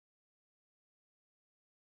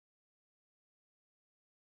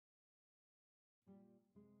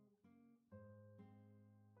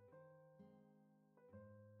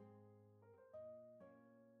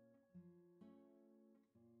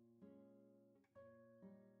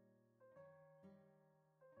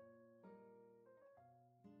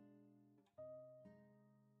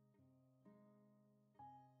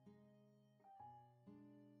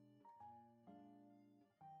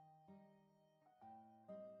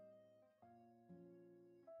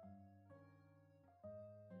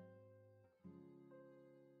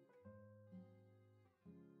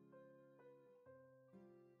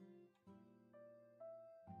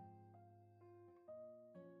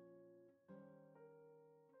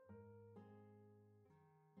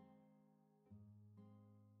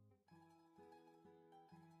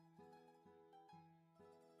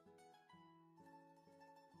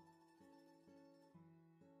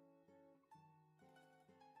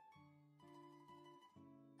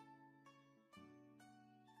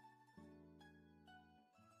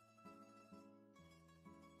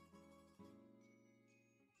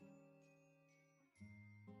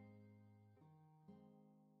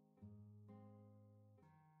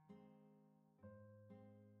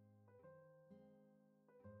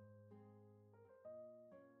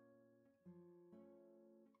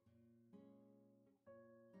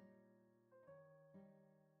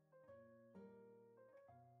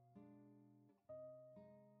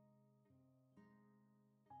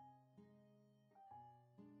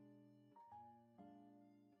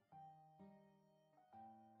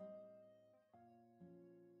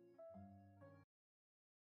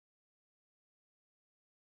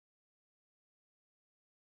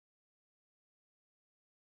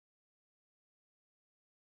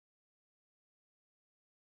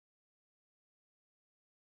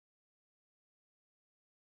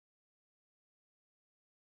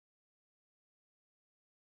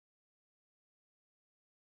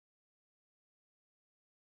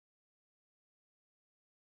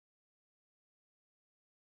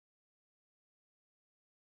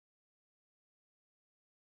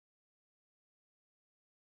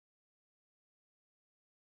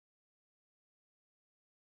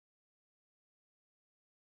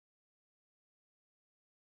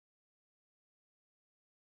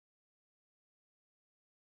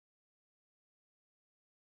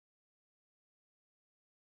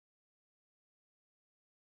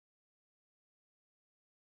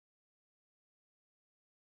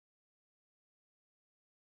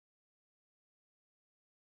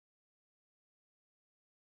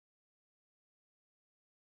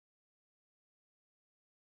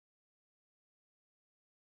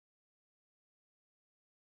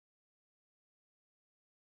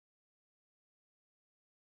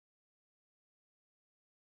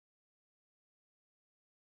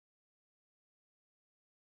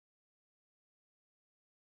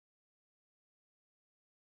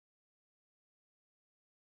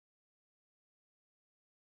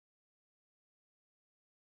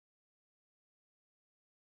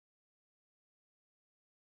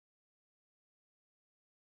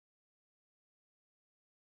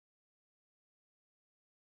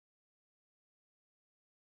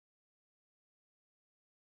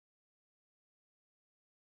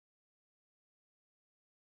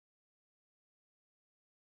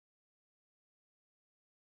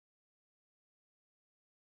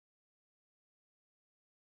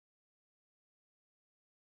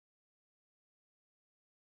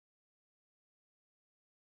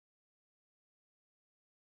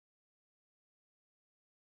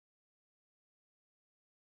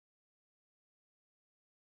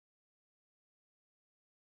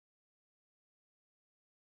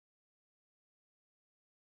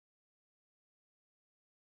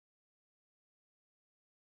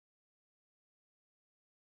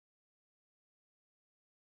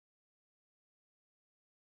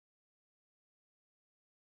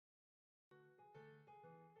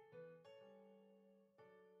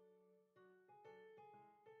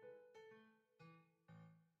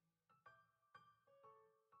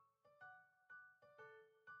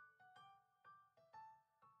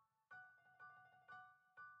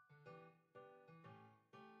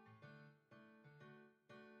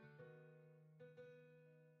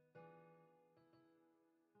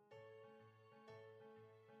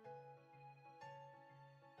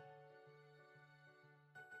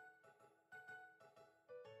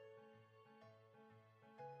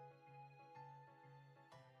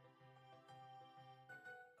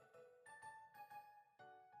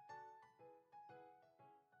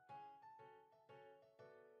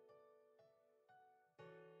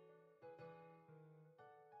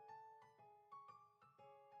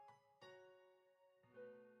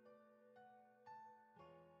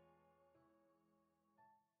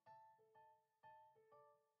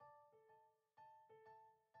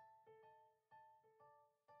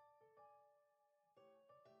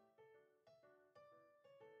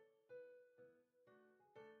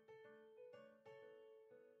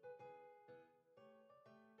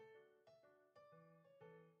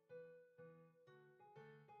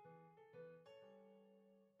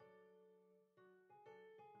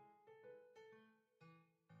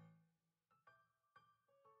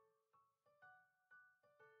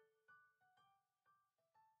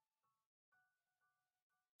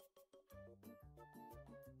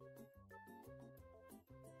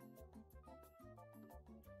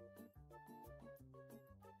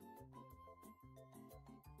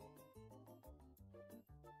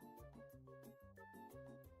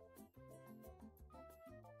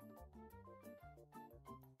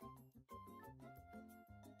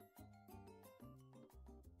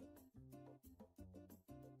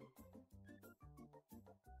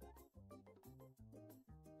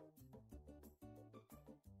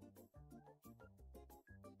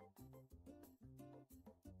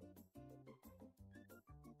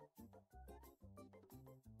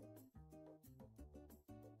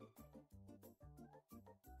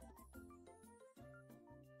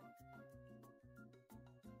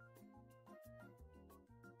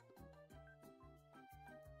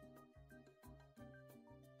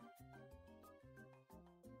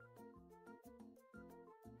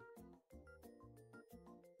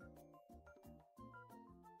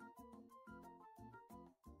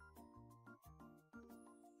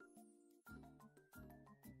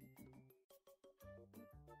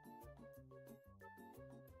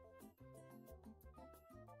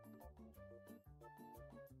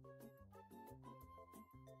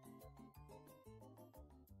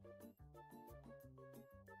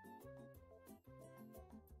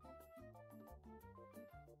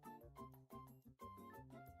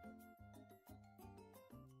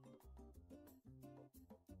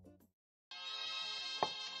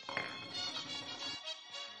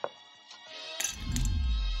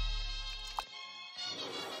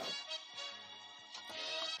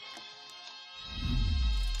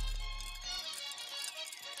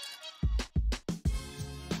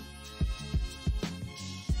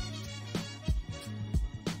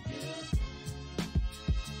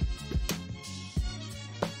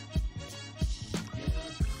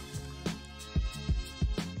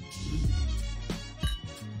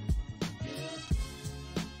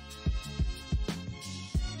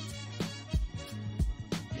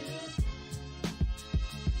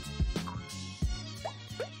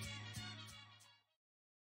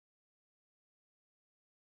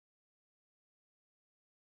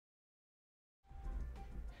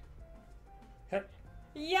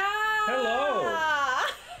Yeah! Hello!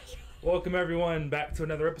 Welcome everyone back to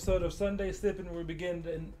another episode of Sunday Sippin, where we begin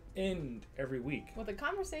and end every week with a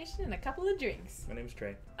conversation and a couple of drinks. My name is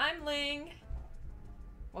Trey. I'm Ling.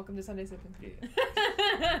 Welcome to Sunday Sippin.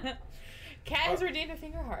 Yeah. Cat has redeemed a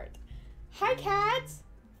finger heart. Hi, Cat!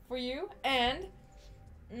 For you, and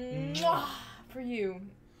mwah, for you.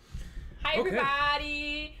 Hi,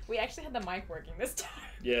 everybody! We actually had the mic working this time.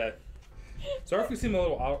 Yeah. Sorry if we seem a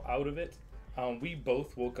little out of it. We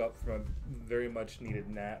both woke up from a very much needed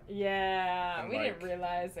nap. Yeah, we didn't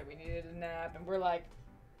realize that we needed a nap, and we're like,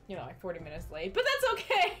 like 40 minutes late, but that's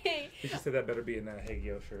okay. You should say that better be in that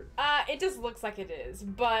Hagio shirt. It just looks like it is,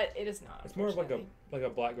 but it is not. It's more of like a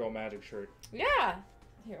Black Girl Magic shirt. Yeah.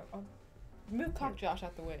 Here, I'll move Cock Josh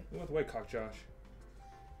out the way. Move out the way, Cock Josh.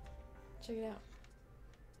 Check it out.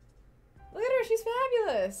 Look at her, she's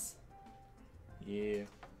fabulous. Yeah.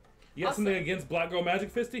 You got something against Black Girl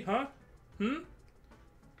Magic, Fisty, huh?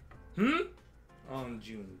 On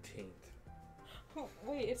Juneteenth. Oh,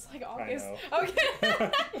 wait, it's like August. I know.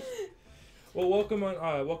 Okay. Well, welcome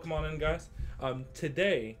on in, guys.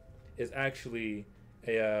 Today is actually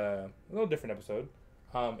a little different episode.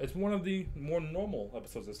 It's one of the more normal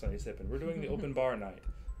episodes of Sunday Sippin'. We're doing the open bar night.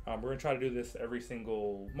 We're gonna try to do this every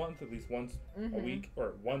single month, at least once a week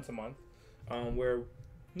or once a month, where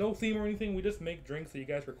no theme or anything. We just make drinks that you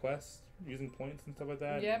guys request using points and stuff like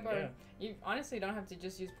that. Yep, you honestly don't have to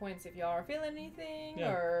just use points if y'all are feeling anything,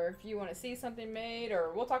 Yeah. or if you want to see something made,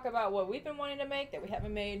 or we'll talk about what we've been wanting to make that we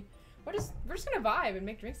haven't made. We're just gonna vibe and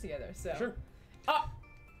make drinks together. So Sure. Oh,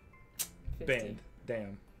 Banned.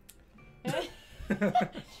 Damn.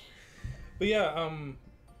 But yeah,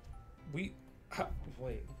 wait.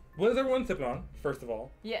 What is everyone sipping on? First of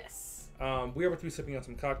all, yes. we are about to be sipping on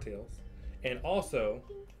some cocktails, and also,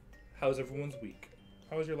 how's everyone's week?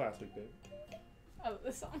 How was your last week, babe? I love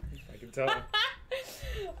this song. I can tell.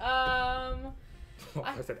 I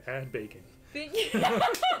said add bacon. We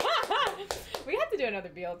have to do another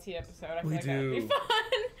BLT episode. I feel like that'd be fun.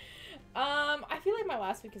 I feel like my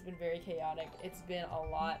last week has been very chaotic. It's been a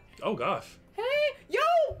lot. Oh gosh. Hey, yo,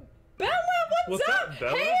 Bella, what's up?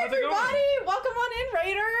 Bella? Hey, How's it everybody, going? welcome on in,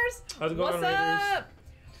 Raiders. How's it going, what's Raiders? up?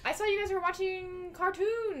 I saw you guys were watching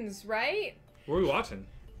cartoons, right? What were we watching?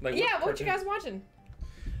 What were you guys watching?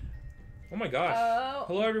 Oh my gosh.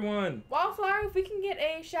 Hello, everyone. Wildflower, if we can get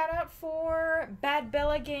a shout out for Bad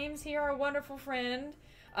Bella Games here, our wonderful friend.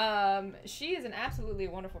 She is an absolutely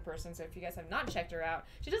wonderful person, so if you guys have not checked her out,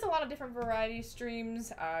 she does a lot of different variety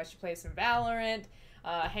streams. She plays some Valorant,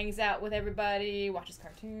 hangs out with everybody, watches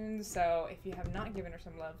cartoons, so if you have not given her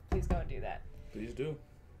some love, please go and do that. Please do.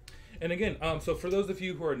 And again, so for those of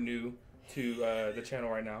you who are new to the channel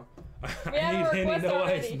right now, I need Henny No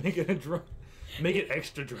Ice, make it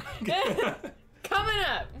extra drunk. Coming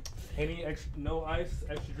up. Henny No Ice,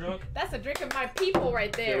 extra drunk. That's the drink of my people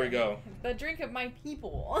right there. There we go. The drink of my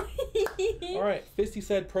people. All right, Fisty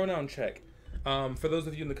said pronoun check. For those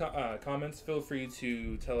of you in the comments, feel free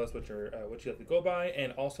to tell us what you like to go by,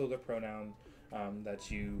 and also the pronoun that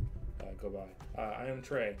you go by. I am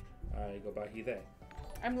Trey. I go by he, they.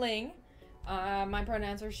 I'm Ling. My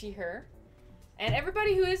pronouns are she, her. And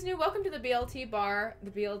everybody who is new, welcome to the BLT bar. The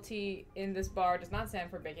BLT in this bar does not stand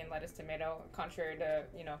for bacon, lettuce, tomato, contrary to,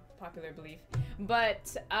 popular belief.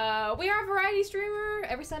 But we are a variety streamer.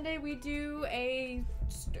 Every Sunday we do a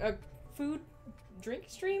food drink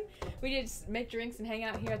stream. We just make drinks and hang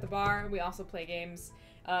out here at the bar. We also play games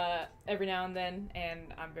every now and then,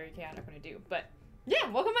 and I'm very chaotic when I do. But yeah,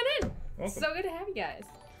 welcome on in. Welcome. So good to have you guys.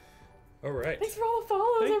 All right. Thanks for all the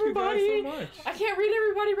follows, everybody. You guys so much. I can't read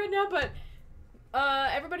everybody right now, but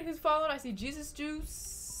everybody who's followed, I see Jesus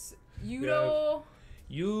Juice, Udo,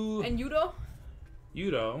 and Udo.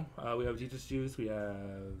 Udo. We have Jesus Juice. We have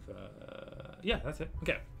yeah, that's it.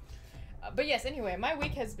 Okay. But yes, anyway, my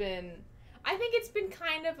week has been. I think it's been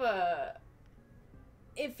kind of a.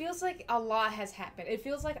 It feels like a lot has happened. It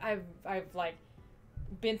feels like I've like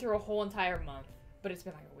been through a whole entire month, but it's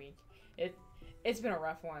been like a week. It's been a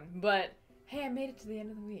rough one, but hey, I made it to the end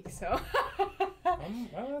of the week, so.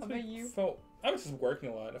 I was just working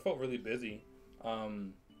a lot. I felt really busy.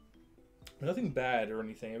 Nothing bad or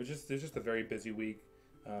anything. It was just a very busy week.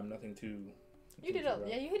 Nothing too. You did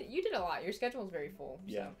a lot. Your schedule is very full.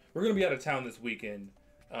 So. Yeah, we're gonna be out of town this weekend,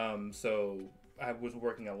 so I was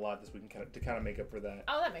working a lot this weekend to kind of make up for that.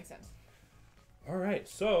 Oh, that makes sense. All right,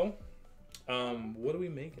 so what are we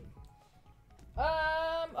making?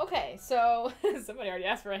 Okay, so somebody already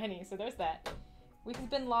asked for a Henny, so there's that. Week has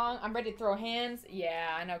been long. I'm ready to throw hands.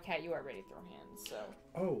 Yeah, I know, Kat, you are ready to throw hands, so.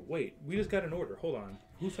 Oh, wait. We just got an order. Hold on.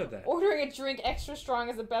 Who said that? Ordering a drink extra strong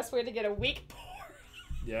is the best way to get a weak pour.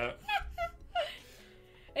 Yeah.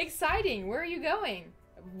 Exciting. Where are you going?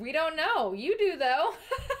 We don't know. You do, though.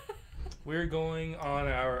 We're going on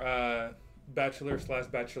our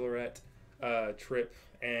bachelor/bachelorette trip,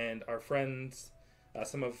 and our friends,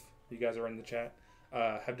 some of you guys are in the chat,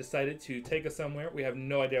 have decided to take us somewhere. We have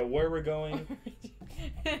no idea where we're going.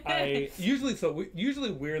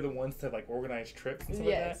 Usually we're the ones to like organize trips and stuff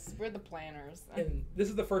like that. Yes, we're the planners. And this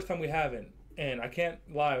is the first time we haven't, and I can't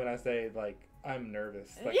lie when I say like I'm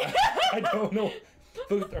nervous. Like I don't know.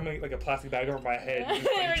 I'm like a plastic bag over my head, and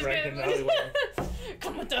just, like, dragged in the alleyway.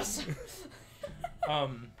 Come with us.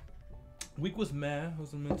 Week was meh. It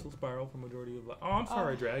was a mental spiral for majority of life. Oh, I'm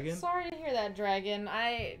sorry, Dragon. Sorry to hear that, Dragon.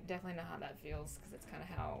 I definitely know how that feels because it's kind of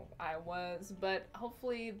how I was. But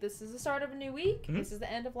hopefully this is the start of a new week. Mm-hmm. This is the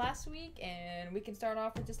end of last week, and we can start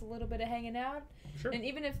off with just a little bit of hanging out. Sure. And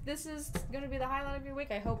even if this is going to be the highlight of your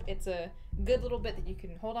week, I hope it's a good little bit that you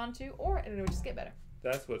can hold on to, or it'll just get better.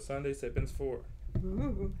 That's what Sunday Sippin's for.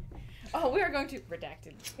 Ooh. Oh, we are going to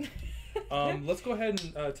redacted. Let's go ahead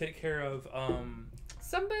and take care of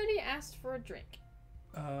Somebody asked for a drink.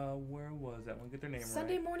 Where was that one? Get their name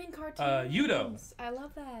Sunday right. morning cartoons. Yudo. I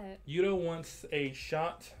love that. Yudo wants a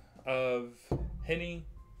shot of Henny,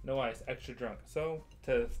 no ice, extra drunk. So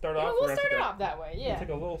to start off, we'll start it off that way. Yeah. We'll take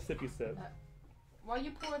a little sippy sip. While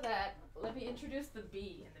you pour that, let me introduce the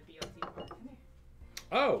B in the BLT bar. Come here.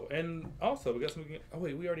 Oh, and also we got something. Oh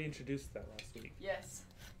wait, we already introduced that last week. Yes.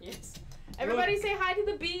 Everybody say hi to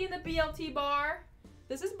the B in the BLT bar.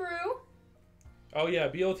 This is Brew. Oh yeah,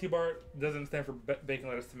 BLT bar doesn't stand for bacon,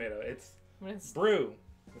 lettuce, tomato. It's Brew.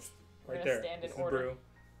 It's right there. This is Brew.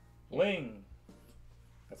 Yeah. Ling.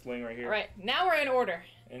 That's Ling right here. All right, now we're in order.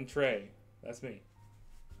 And Trey. That's me.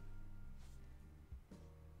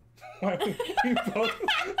 Why are you both?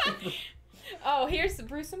 Oh, here's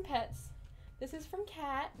Brew some pets. This is from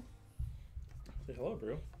Cat. Say hello,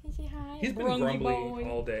 Brew. Say hi. He's been grumbly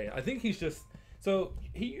all day. I think he's just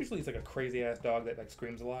he usually is like a crazy ass dog that like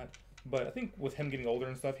screams a lot. But I think with him getting older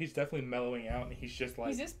and stuff, he's definitely mellowing out, and he's just like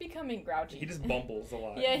he's just becoming grouchy. He just bumbles a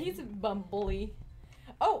lot. Yeah, he's a bumbly.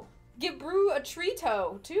 Oh, give Brew a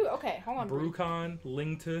Treeto too. Okay, hold on. Brucon,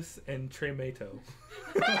 Lingtus, and Tremato.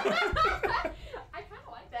 I kind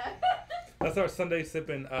of like that. That's our Sunday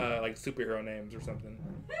Sippin' like superhero names or something.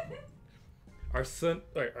 Our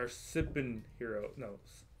Sippin' hero. No,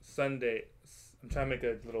 Sunday. I'm trying to make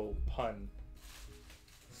a little pun.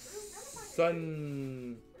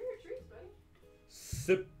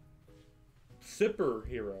 Sipper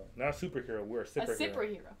hero, not a superhero. We're a sipper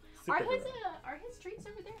hero. Are his treats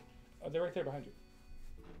over there? Oh, they're right there behind you.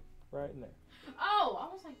 Right in there. Oh, I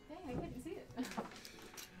was like, dang, I couldn't see it.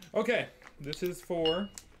 Okay, this is for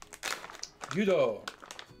Yudo.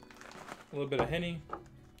 A little bit of Henny.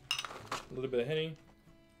 A little bit of Henny.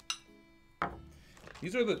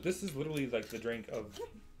 This is literally like the drink of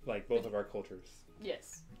like both of our cultures.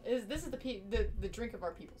 Yes. This is the drink of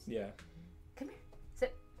our peoples. Yeah. Come here.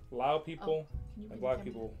 Sit. Lao people, like black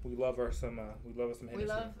people, we love us some Henny. We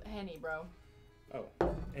love Henny, bro. Oh,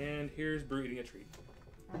 and here's Brew eating a treat.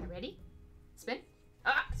 All right, ready? Spin.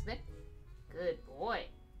 Spin. Good boy.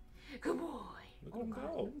 Good boy. Look at him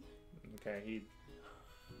go. Okay,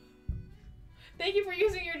 Thank you for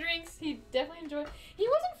using your drinks. He definitely enjoyed. He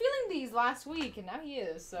wasn't feeling these last week, and now he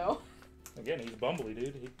is. So. Again, he's bumbly,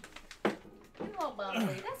 dude. He's a little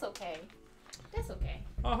bumbly. That's okay. That's okay.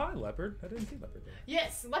 Oh, hi, Leopard. I didn't see Leopard there.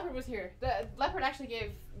 Yes, Leopard was here. The Leopard actually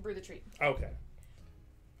gave Brew the treat. Okay.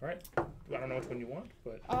 All right. I don't know which one you want,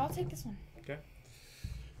 but. I'll take this one. Okay.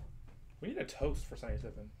 We need a toast for Sunday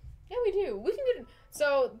Sippin'. Yeah, we do. We can get.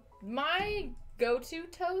 So my go-to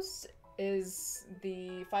toast is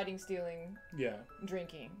the fighting, stealing,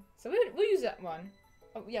 drinking. So we'll use that one.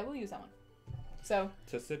 Oh yeah, we'll use that one. So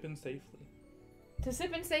to sip in safely. To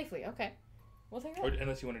sip in safely. Okay, we'll take that. Or,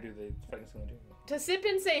 unless you want to do the fighting, stealing, drinking. To sip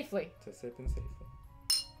in safely. To sip in safely.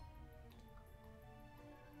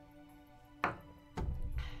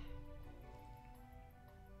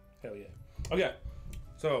 Hell yeah. Okay,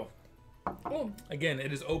 so. Again,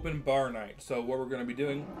 it is open bar night. So what we're going to be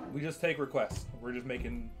doing, we just take requests. We're just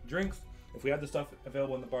making drinks. If we have the stuff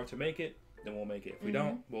available in the bar to make it, then we'll make it. If we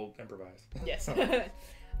don't, we'll improvise. Yes.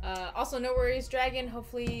 Also, no worries, Dragon.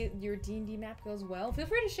 Hopefully your D&D map goes well. Feel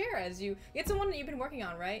free to share as you... It's the one that you've been working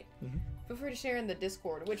on, right? Mm-hmm. Feel free to share in the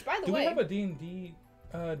Discord, which, by the way... Do we have a D&D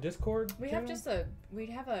Discord? We have we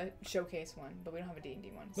have a showcase one, but we don't have a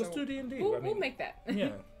D&D one. Let's do D&D. We'll make that. Yeah.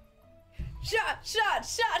 Shot!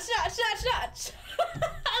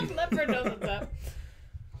 Leopard knows what's up.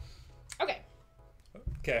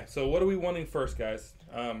 Okay, so what are we wanting first, guys?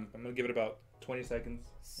 I'm gonna give it about 20 seconds,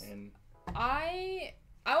 and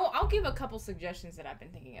I'll give a couple suggestions that I've been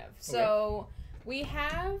thinking of. So He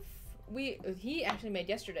actually made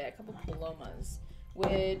yesterday a couple palomas,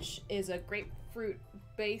 which is a grapefruit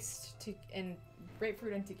and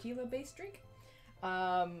tequila based drink,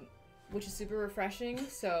 which is super refreshing.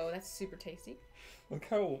 So that's super tasty. Look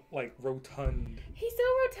how like rotund. He's so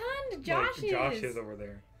rotund. Josh is over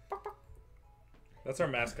there. That's our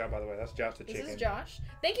mascot, by the way. That's Josh the chicken. This is Josh.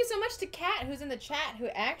 Thank you so much to Kat, who's in the chat, who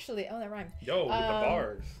actually... Oh, that rhymed. Yo, with the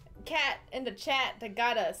bars. Kat in the chat that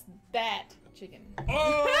got us that chicken.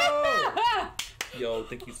 Oh! Yo,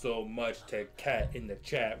 thank you so much to Kat in the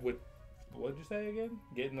chat with... What'd you say again?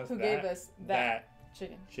 Getting us who that. Gave us that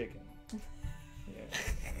chicken. Chicken. Yeah.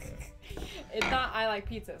 It's not I like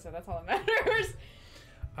pizza, so that's all that matters.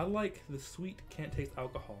 I like the sweet can't taste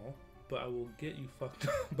alcohol, but I will get you fucked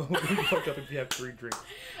up. But we'll get you fucked up if you have 3 drinks.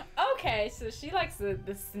 Okay, so she likes the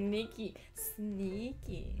sneaky.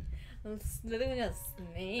 Living a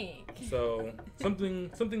snake. So something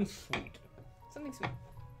sweet. Something sweet.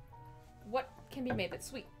 What can be made that's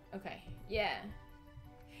sweet? Okay, yeah.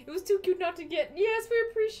 It was too cute not to get. Yes, we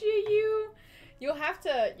appreciate you. You'll have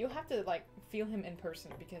to like feel him in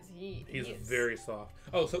person because he's very soft.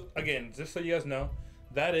 Oh, so again, just so you guys know,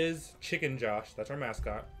 that is Chicken Josh. That's our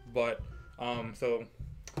mascot. But so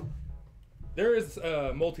there is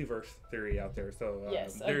a multiverse theory out there. So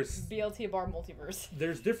yes, there's BLT bar multiverse.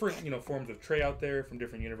 There's different forms of Trey out there from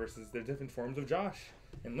different universes. There's different forms of Josh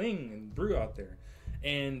and Ling and Brew out there,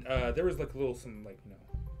 and there was like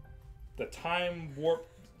the time warp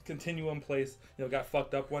continuum place got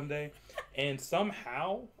fucked up one day, and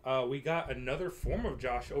somehow we got another form of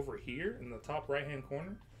Josh over here in the top right hand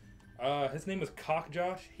corner. His name is Cock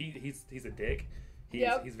Josh. He's a dick.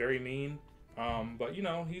 He's very mean. But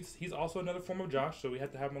he's also another form of Josh, so we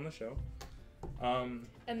had to have him on the show. And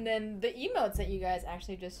then the emotes that you guys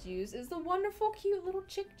actually just used is the wonderful, cute little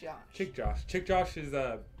Chick Josh. Chick Josh is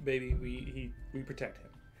baby. We protect him.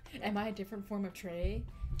 Am I a different form of Trey?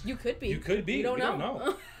 You could be. You could be. We don't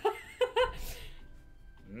know.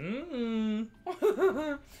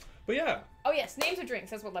 But yeah. Oh yes, names of drinks.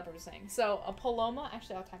 That's what Leopard was saying. So a Paloma.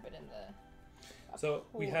 Actually, I'll type it in the. So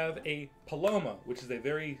we have a Paloma, which is a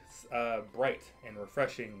very bright and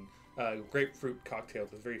refreshing grapefruit cocktail.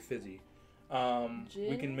 It's very fizzy.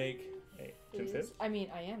 We can make a gin fizz. I mean,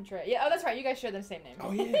 I am Trey. Yeah. Oh, that's right. You guys share the same name.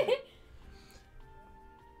 Oh yeah.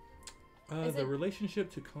 The relationship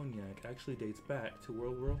to cognac actually dates back to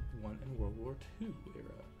World War I and World War II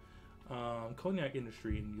era. Cognac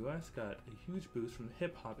industry in the U.S. got a huge boost from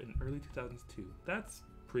hip hop in early 2002. That's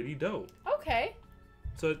pretty dope. Okay.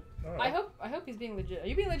 So I hope he's being legit. Are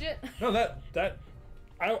you being legit? No, that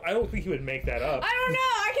I don't think he would make that up. I don't know.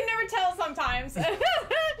 I can never tell sometimes.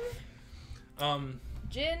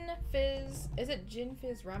 Gin Fizz. Is it Gin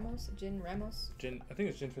Fizz Ramos? Gin Ramos? I think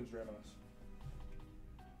it's Gin Fizz Ramos.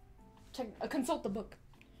 Consult the book.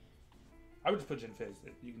 I would just put Gin Fizz.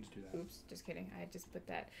 You can just do that. Oops, just kidding. I just put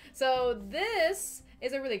that. So this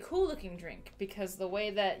is a really cool looking drink because the way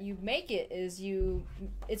that you make it is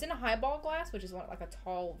it's in a highball glass, which is like a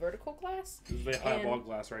tall vertical glass. This is a highball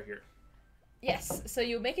glass right here. Yes. So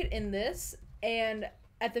you make it in this, and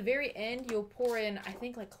at the very end you'll pour in, I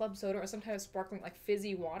think, like club soda or some type of sparkling like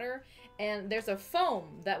fizzy water, and there's a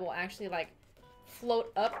foam that will actually like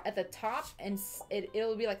float up at the top, and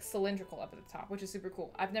it'll be like cylindrical up at the top, which is super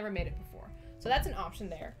cool. I've never made it before, so that's an option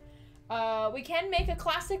there. We can make a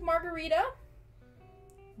classic margarita.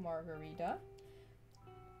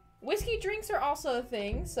 Whiskey drinks are also a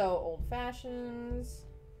thing, so old fashions,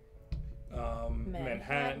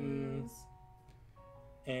 Manhattans,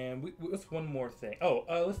 and what's one more thing? Oh,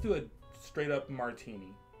 let's do a straight up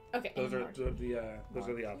martini. Okay, those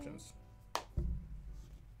are the options.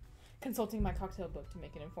 Consulting my cocktail book to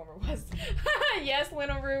make an informed request. Yes,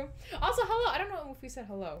 Linaroo. Also, hello. I don't know if we said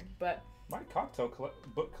hello, but my cocktail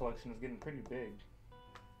book collection is getting pretty big.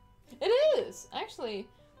 It is actually.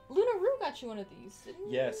 Lunaroo got you one of these, didn't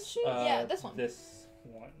yes, she? Yeah, this one. This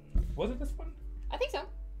one. Was it this one? I think so.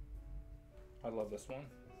 I love this one.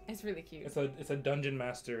 It's really cute. It's a Dungeon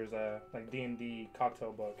Masters like D&D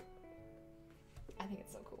cocktail book. I think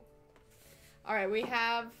it's so cool. All right, we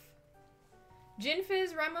have Gin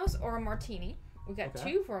Fizz Ramos or a martini. We got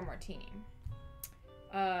 2 for a martini.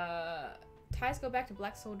 Ties go back to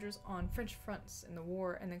black soldiers on French fronts in the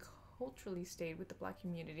war, and then culturally stayed with the black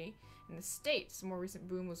community in the States. A more recent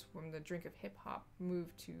boom was when the drink of hip hop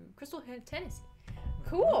moved to Crystal, Tennessee.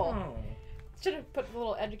 Cool. Oh. Should have put a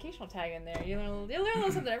little educational tag in there. You learn a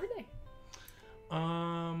little something every day.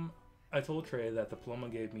 I told Trey that the Paloma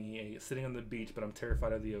gave me a sitting on the beach, but I'm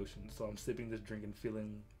terrified of the ocean, so I'm sipping this drink and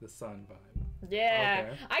feeling the sun vibe. Yeah,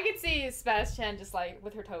 Okay. I could see Sebastian just like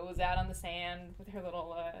with her toes out on the sand with her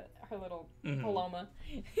little Mhm. paloma.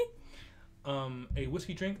 A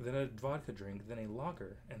whiskey drink, then a vodka drink, then a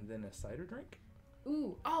lager, and then a cider drink.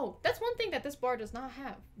 Ooh, oh, that's one thing that this bar does not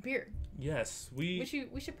have. Beer. Yes, We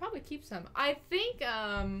should probably keep some. I think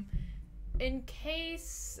in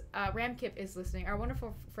case Ramkip is listening, our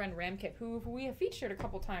wonderful friend Ramkip, who we have featured a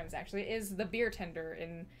couple times actually, is the beer tender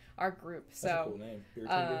in our group. So That's a cool name. Beer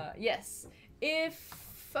tender. yes.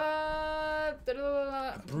 If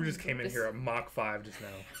Brew just came in here at Mach 5 just now.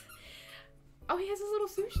 Oh, he has his little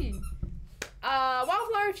sushi.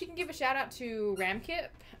 Wildflower, if you can give a shout out to Ramkip.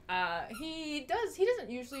 He doesn't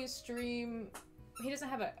usually stream. He doesn't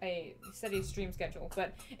have a steady stream schedule,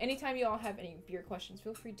 but anytime you all have any beer questions,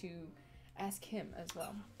 feel free to ask him as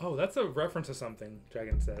well. Oh, that's a reference to something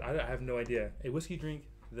Dragon said. I have no idea. A whiskey drink,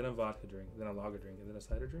 then a vodka drink, then a lager drink, and then a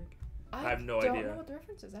cider drink. I have no don't idea. know what the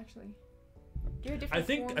reference is actually. Do you have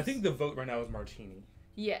different I think the vote right now is martini.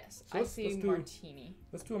 Yes, So I see martini.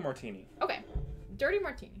 Let's do a martini. Okay, dirty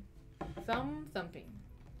martini, thumb thumping.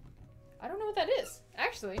 I don't know what that is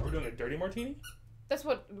actually. We're doing a dirty martini. That's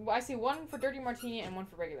what I see. One for dirty martini and one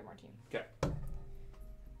for regular martini. Okay.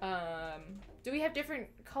 Do we have different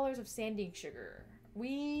colors of sanding sugar?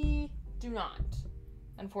 We do not,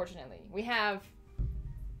 unfortunately. We have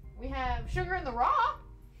sugar in the raw.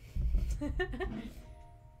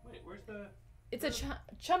 Wait, where's the? It's a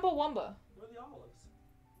chumbawamba. Where are the olives?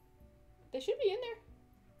 They should be in there.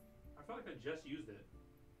 I feel like I just used it.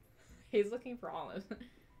 He's looking for olives.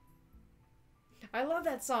 I love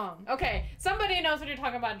that song. Okay, somebody knows what you're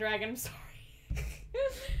talking about, Dragon. I'm sorry.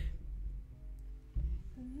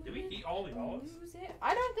 Did we eat all the olives?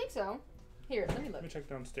 I don't think so. Here, let me look. Let me check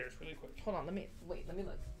downstairs really quick. Hold on, let me look.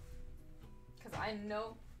 Because I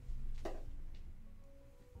know.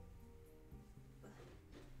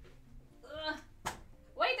 Ugh.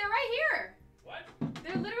 Wait, they're right here. What?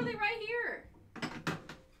 They're literally right here.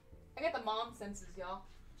 I got the mom senses, y'all.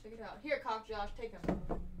 Check it out. Here, Cock Josh, take them.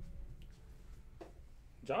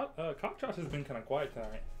 Cock Josh has been kind of quiet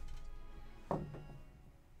tonight.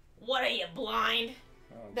 What are you, blind?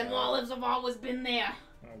 Oh, Them God. olives have always been there.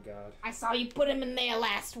 Oh God. I saw you put them in there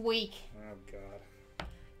last week. Oh God.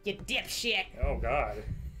 You dipshit. Oh God.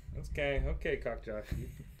 Okay, Cock Josh. You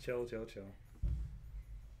chill.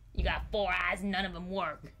 You got 4 eyes and none of them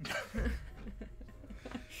work.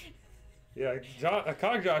 Yeah,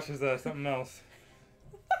 Cock Josh is something else.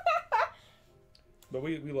 But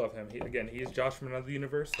we love him. He's Josh from another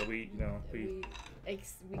universe, so we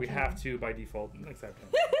have to by default accept him.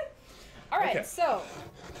 All right, Okay. so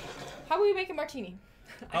how we make a martini?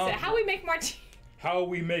 I said how we make martini. How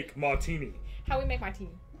we make martini. How we make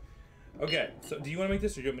martini. Okay, so do you want to make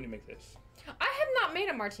this or do you want me to make this? I have not made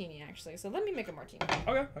a martini actually, so let me make a martini.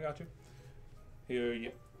 Okay, I got you. Here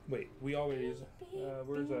you. Wait, we always.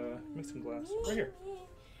 Where's a mixing glass? Right here.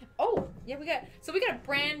 Oh, yeah, we got a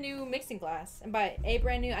brand new mixing glass, and by a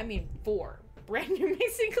brand new I mean 4 brand new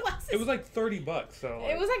mixing glasses. It was like $30, so.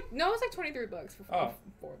 It was like $23 for 4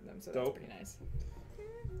 of them, so that's Dope. pretty nice.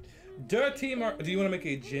 Dirty do you want to make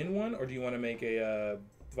a gin one or do you want to make a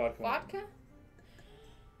vodka? Vodka?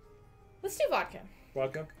 Let's do vodka.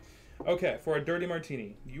 Vodka. Okay, for a dirty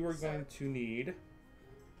martini, you are going to need.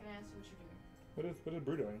 Can I ask what you're doing? What is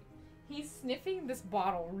Brew doing? He's sniffing this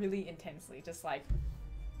bottle really intensely, just like.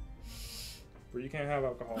 Brew, you can't have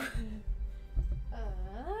alcohol.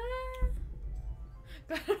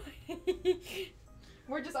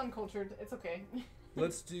 We're just uncultured. It's okay.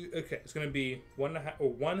 Let's do. Okay, it's gonna be 1.5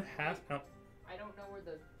 ounce. I don't know where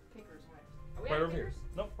the pickers went. Are we Right out of over here. pickers?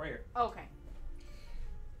 Nope, right here. Oh, okay.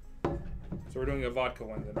 So we're doing a vodka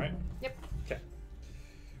one then, right? Yep. Okay.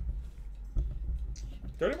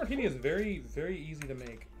 Dirty martini is very, very easy to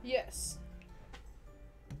make. Yes.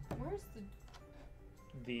 Where's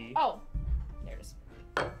The Oh, there it is.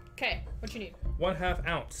 Okay, what you need? 1/2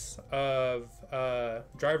 ounce of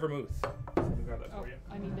dry vermouth. So let me grab that Oh, for you.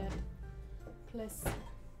 I need that. Plus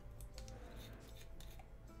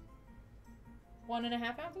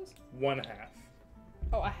 1.5 ounces? 1/2.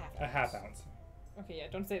 Oh, a half. A half ounce. Okay, yeah,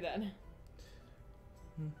 don't say that.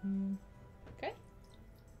 Mm-hmm. Okay.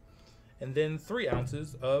 And then 3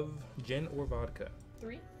 ounces of gin or vodka.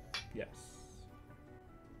 3. Yes.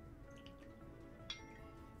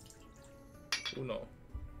 Uno.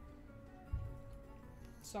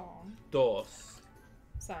 Song. Dos.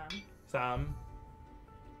 Sam. Sam.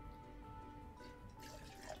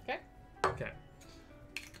 Okay. Okay.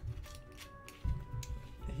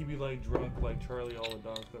 He'd be like drunk like Charlie, all the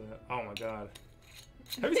dogs go to heaven. Oh my God.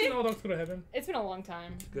 Have you seen All Dogs Go to Heaven? It's been a long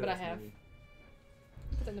time, Good but I ass have. movie.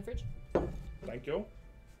 Put that in the fridge. Thank you.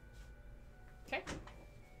 Okay.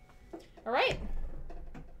 All right.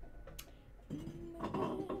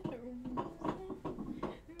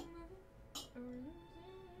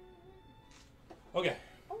 Okay.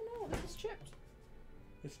 Oh no, this is chipped.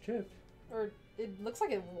 It's chipped. Or it looks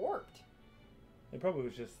like it warped. It probably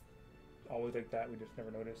was just always like that. We just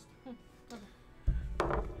never noticed.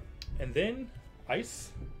 Okay. And then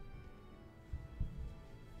ice.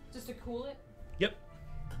 Just to cool it. Yep.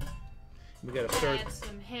 We got a third. Add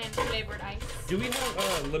some hand flavored ice. Do we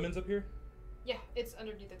have lemons up here? Yeah, it's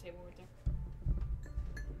underneath the table right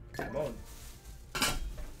there. Lemon.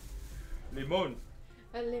 Lemon.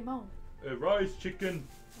 A lemon. A rice chicken.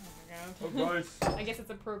 Oh my A god. rice. I guess it's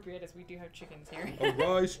appropriate as we do have chickens here. A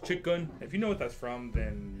rice chicken. If you know what that's from,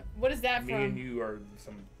 then What is that me from? and you are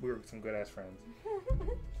we're some good ass friends.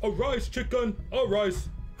 A rice chicken. A rice.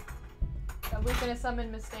 Are we gonna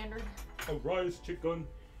summon Miss Standard? A rice chicken.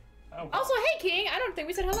 Oh. Also, hey King, I don't think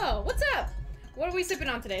we said hello. What's up? What are we sipping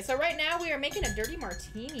on today? So right now we are making a dirty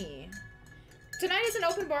martini. Tonight is an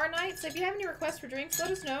open bar night, so if you have any requests for drinks,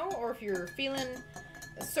 let us know. Or if you're feeling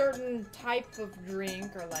a certain type of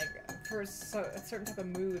drink, or like for a certain type of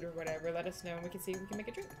mood or whatever, let us know and we can see if we can make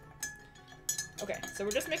a drink. Okay, so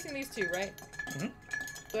we're just mixing these two, right? Mm-hmm.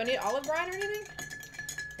 Do I need olive brine or anything?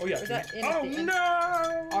 Oh yeah. Or is that in Oh at the end?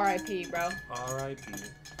 no! R.I.P. bro. R.I.P.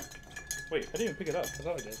 Wait, I didn't even pick it up. I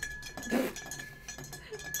thought I did.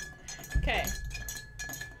 Okay.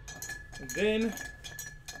 And then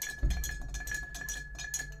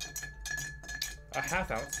a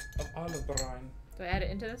 ½ ounce of olive brine. Do I add it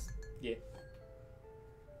into this? Yeah.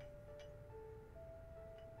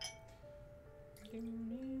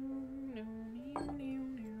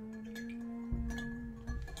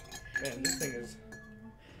 Man, this thing is.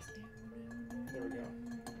 There we go.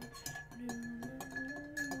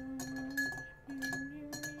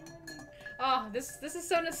 Oh, this is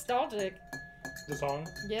so nostalgic. The song?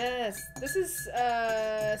 Yes, this is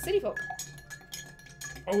City Folk.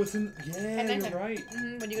 Oh, it's in. Yeah, At you're nighttime. right.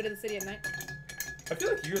 When you go to the city at night. I feel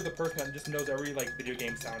like you're the person that just knows every like video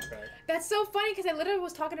game soundtrack. That's so funny because I literally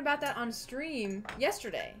was talking about that on stream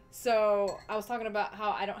yesterday. So I was talking about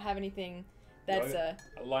how I don't have anything that's I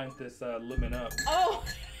lined this lemon up. oh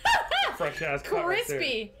Fresh ass cut right there.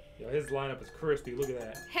 crispy. Yo, his lineup is crispy. Look at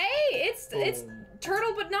that. Hey, it's Boom.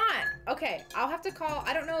 turtle but not. Okay, I'll have to call.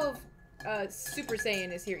 I don't know if Super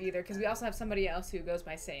Saiyan is here either because we also have somebody else who goes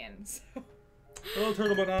by Saiyan. So. Hello,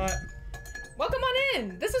 turtle but not. Welcome on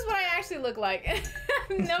in. This is what I actually look like.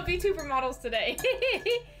 No VTuber models today.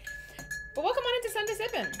 But welcome on into Sunday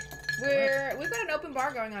Sippin'. We've got an open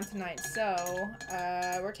bar going on tonight, so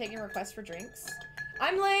we're taking requests for drinks.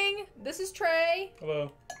 I'm Ling. This is Trey.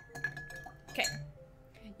 Hello. Okay.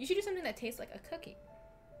 You should do something that tastes like a cookie.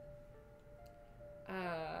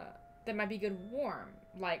 That might be good warm,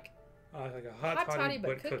 like Like a hot toddy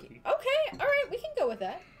but cookie. Okay, all right, we can go with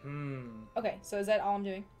that. Hmm. Okay, so is that all I'm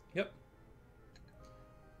doing? Yep.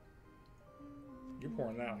 You're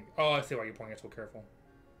pouring that. Like, oh, I see why you're pouring it so careful.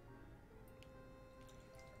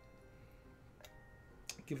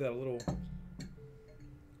 Give that a little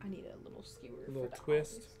I need a little skewer. A little for the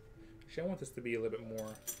twist. olives. Actually, I want this to be a little bit more.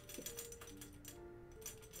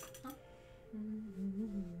 Huh?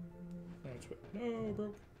 No, bro.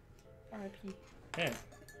 R.I.P. Man,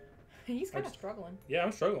 He's kind of just- struggling. yeah,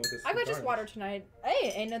 I'm struggling with this. I got just regardless. water tonight.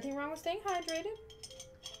 Hey, ain't nothing wrong with staying hydrated.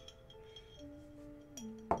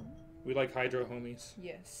 We like hydro homies.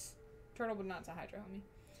 Yes. Turtle but not a hydro homie.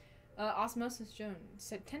 Osmosis Jones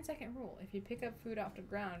said 10-second rule. If you pick up food off the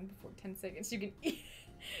ground before 10 seconds, you can eat.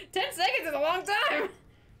 10 seconds is a long time!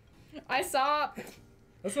 I saw...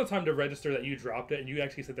 That's no time to register that you dropped it, and you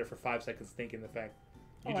actually sit there for 5 seconds thinking the fact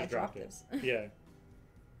you just I dropped dropped it. this. Yeah.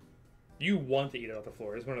 You want to eat it off the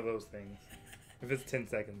floor. It's one of those things. If it's 10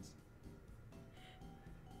 seconds.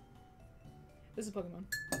 This is Pokemon.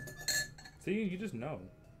 See, you just know.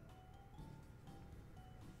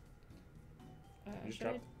 You Should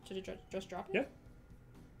I just drop it?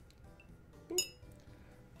 Yeah. Boop.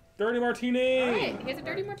 Dirty martini! Alright, here's a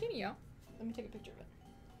dirty martini, y'all. Let me take a picture of it.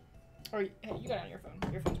 Or, hey, you got it on your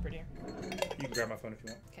phone. Your phone's prettier. You can grab my phone if you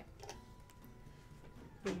want. Okay.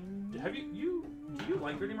 Have you do you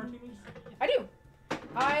like dirty martinis? I do.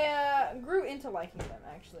 I grew into liking them,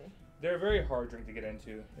 actually. They're a very hard drink to get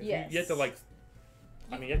into. Yes. You have to like,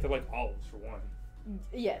 I mean, you have to like olives for one.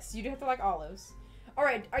 Yes, you do have to like olives. All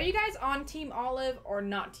right, are you guys on Team Olive or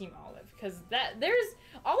not Team Olive? Because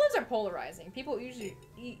olives are polarizing. People usually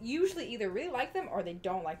either really like them or they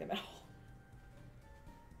don't like them at all.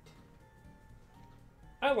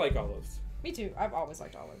 I like olives. Me too. I've always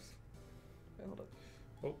liked olives. Wait, hold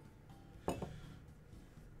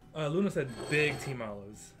up. Luna said big team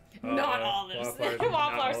olives. Not olives. Wildflowers, not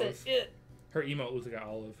Wildflower olives. says, "Ugh." Her emote looks like an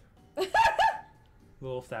olive.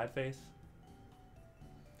 Little sad face.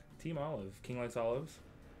 Team Olive. King likes olives.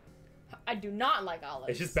 I do not like olives.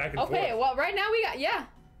 It's just back and Okay, forth. well, right now we got, yeah.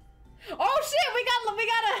 Oh, shit, we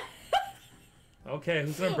got a... Okay,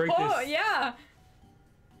 who's gonna break Oh, this? yeah.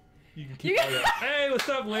 You can keep all your... Hey, what's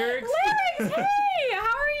up, Lyrics? Lyrics, hey,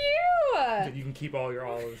 how are you? You can keep all your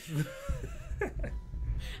olives.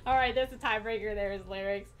 All right, there's a tiebreaker. There's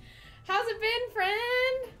Lyrics. How's it been,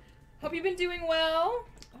 friend? Hope you've been doing well.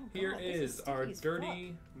 Oh, Here God, this is our sticky as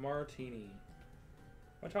dirty martini.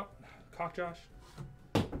 Watch out, cock Josh.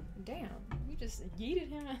 fuck. Damn, you just yeeted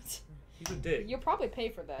him out. He's a dick. You'll probably pay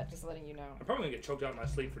for that, just letting you know. I'm probably gonna get choked out in my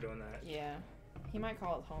sleep for doing that. Yeah, he might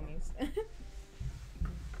call it homies.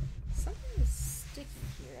 Something is sticky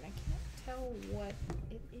here, and I can't tell what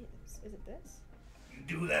it is. Is it this? You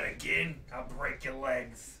do that again, I'll break your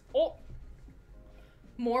legs. Oh!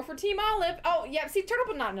 More for Team Olive. Oh, yeah, see,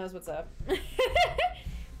 Turtle Knot knows what's up.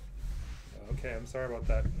 Okay, I'm sorry about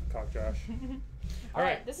that, cock Josh. All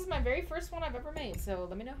right, this is my very first one I've ever made, so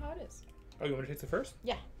let me know how it is. Oh, you want to taste it first?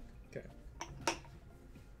 Yeah. Okay.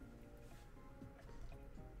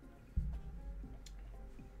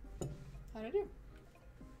 How'd I do?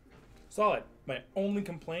 Solid. My only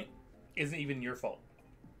complaint isn't even your fault.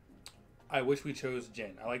 I wish we chose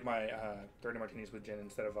gin. I like my dirty martinis with gin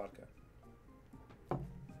instead of vodka.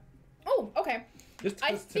 Oh, okay. Just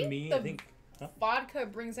because to me, I think... Huh? Vodka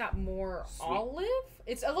brings out more Sweet. olive.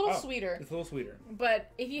 It's a little Oh, sweeter. It's a little sweeter.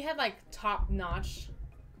 But if you had like top-notch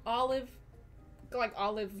olive, like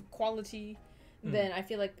olive quality, then I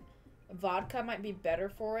feel like vodka might be better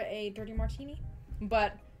for a dirty martini.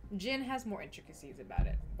 But gin has more intricacies about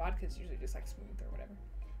it. Vodka is usually just like smooth or whatever.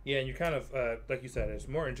 Yeah, and you kind of, like you said, it's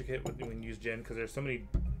more intricate when you use gin because there's so many...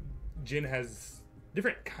 Gin has...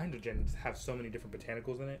 Different kind of gins have so many different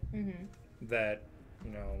botanicals in it that,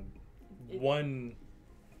 you know... One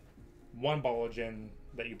bottle of gin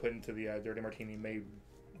that you put into the dirty martini may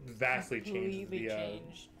vastly change the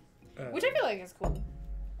which I feel like is cool.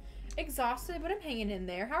 Exhausted, but I'm hanging in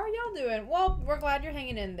there. How are y'all doing? Well, we're glad you're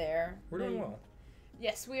hanging in there. We're doing well.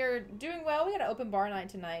 Yes, we are doing well. We got an open bar night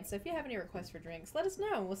tonight, so if you have any requests for drinks, let us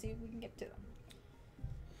know. We'll see if we can get to them.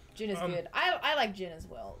 Gin is good. I like gin as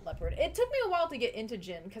well, Leopard. It took me a while to get into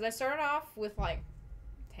gin because I started off with like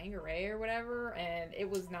Tanqueray or whatever, and it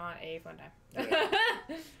was not a fun time.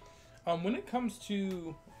 Yeah. When it comes to,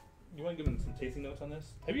 you want to give them some tasting notes on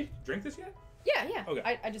this? Have you drank this yet? Yeah.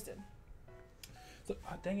 Okay. I just did. So,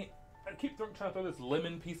 dang it, I keep trying to throw this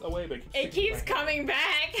lemon piece away, but it keeps coming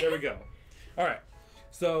back. There we go. All right.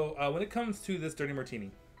 So when it comes to this dirty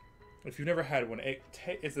martini, if you've never had one,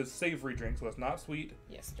 it's a savory drink, so it's not sweet.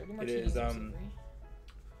 Yes, dirty martinis are savory.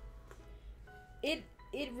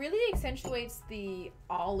 It really accentuates the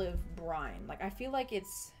olive brine. Like I feel like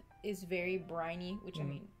it's very briny, which I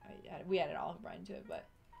mean, we added olive brine to it, but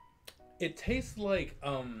it tastes like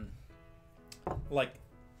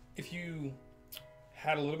if you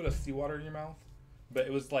had a little bit of seawater in your mouth, but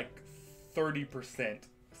it was like 30%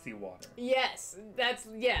 seawater. Yes, that's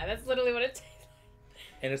literally what it tastes like.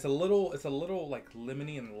 And it's a little like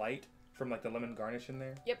lemony and light from like the lemon garnish in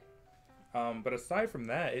there. Yep. But aside from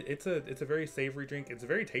that, it's a very savory drink. It's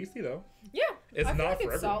very tasty though. Yeah, it's I feel not like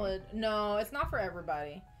for it's everyone. solid. No, it's not for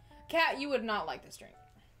everybody. Kat, you would not like this drink,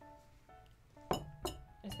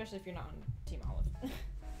 especially if you're not on Team Olive.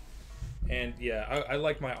 And yeah, I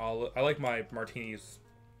like my martinis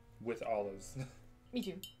with olives. Me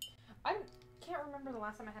too. I can't remember the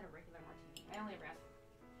last time I had a regular martini. I only ever had.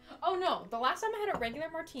 Oh no, the last time I had a regular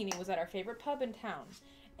martini was at our favorite pub in town,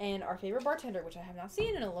 and our favorite bartender, which I have not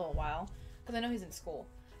seen in a little while, because I know he's in school.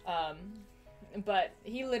 But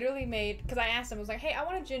he literally made, because I asked him, I was like, hey, I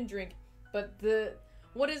want a gin drink, but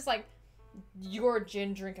what is like your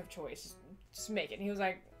gin drink of choice? Just make it. And he was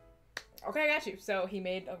like, okay, I got you. So he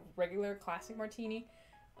made a regular classic martini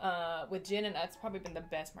with gin, and that's probably been the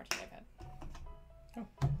best martini I've had.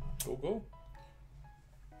 Oh, cool.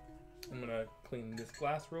 I'm gonna clean this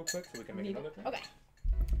glass real quick so we can make another drink. Okay.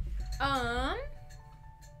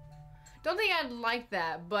 Don't think I'd like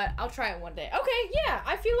that, but I'll try it one day. Okay, yeah,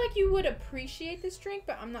 I feel like you would appreciate this drink,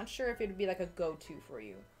 but I'm not sure if it would be like a go-to for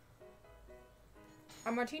you.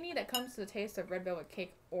 A martini that comes to the taste of red velvet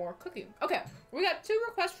cake or cookie. Okay, we got 2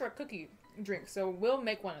 requests for a cookie drink, so we'll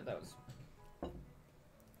make one of those.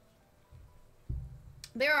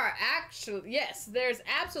 There are actually, yes, there's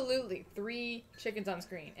absolutely 3 chickens on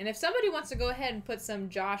screen. And if somebody wants to go ahead and put some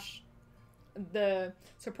Josh, the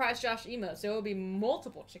surprise Josh emotes, there will be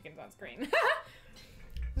multiple chickens on screen.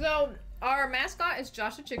 So our mascot is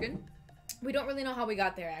Josh the Chicken. We don't really know how we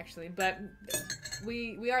got there actually, but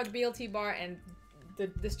we are the BLT bar, and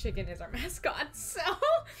this chicken is our mascot. So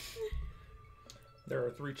there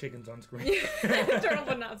are 3 chickens on screen. Turtle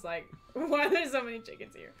Banat's like, why are there so many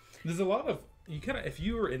chickens here? There's a lot of if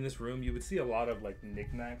you were in this room, you would see a lot of like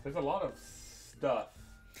knickknacks. There's a lot of stuff.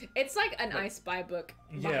 It's like an I Spy book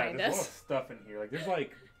behind there's us. a lot of stuff in here. Like there's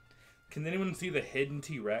like, can anyone see the hidden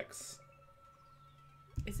T-Rex?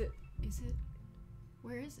 Is it?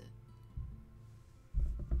 Where is it?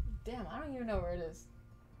 Damn, I don't even know where it is.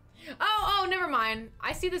 Oh, never mind.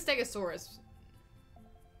 I see the Stegosaurus.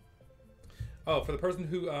 Oh, for the person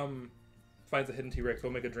who finds a hidden T-Rex,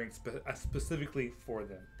 we'll make a drink specifically for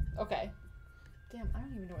them. Okay. Damn, I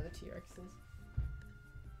don't even know where the T-Rex is.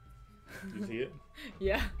 You see it?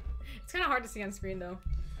 Yeah. It's kind of hard to see on screen though.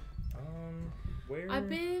 Where?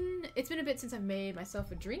 It's been a bit since I've made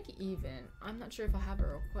myself a drink even. I'm not sure if I have a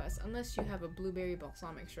request, unless you have a blueberry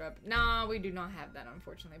balsamic shrub. Nah, we do not have that,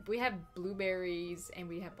 unfortunately. But we have blueberries and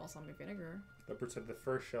we have balsamic vinegar. Leopard's at the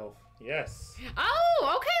first shelf. Yes.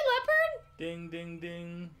 Oh, okay, Leopard. Ding, ding,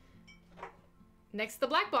 ding. Next to the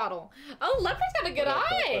black bottle. Oh, Leopard's got a good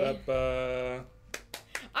eye.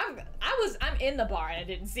 I'm in the bar and I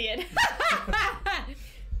didn't see it.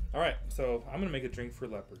 All right, so I'm gonna make a drink for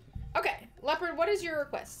Leopard. Okay, Leopard, what is your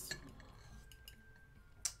request?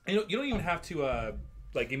 You don't even have to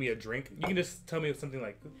like give me a drink. You can just tell me something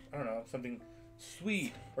like, I don't know, something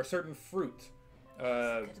sweet or certain fruit.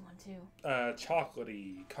 That's a good one too.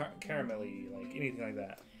 Chocolatey, caramelly, like anything like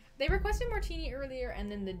that. They requested martini earlier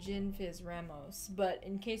and then the gin fizz Ramos, but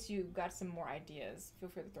in case you got some more ideas, feel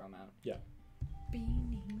free to throw them out. Yeah.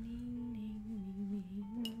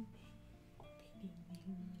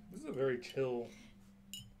 This is a very chill.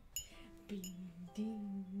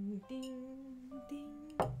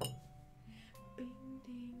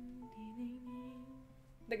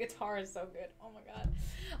 The guitar is so good. Oh my god.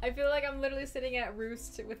 I feel like I'm literally sitting at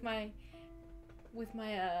Roost with my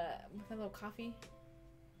little coffee.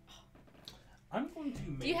 I'm going to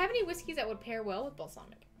make... Do you have any whiskeys that would pair well with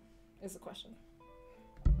balsamic? Is the question.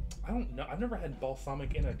 I don't know. I've never had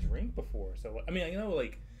balsamic in a drink before. So, I mean, you know,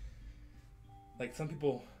 like some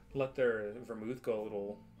people let their vermouth go a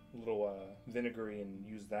little vinegary and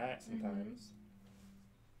use that sometimes.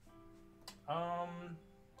 Mm-hmm.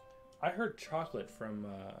 I heard chocolate from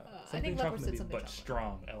something chocolatey but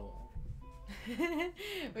strong. Okay.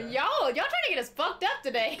 Y'all trying to get us fucked up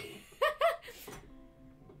today.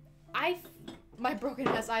 My broken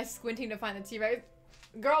ass eyes squinting to find the T-Rex.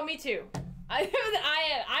 Girl, me too. I'm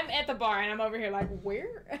at the bar and I'm over here like,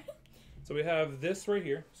 where? So we have this right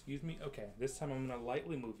here. Excuse me. Okay, this time I'm gonna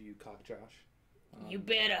lightly move you, Cock Josh. You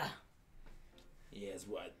better. Yeah, that's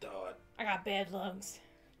what I thought. I got bad lungs.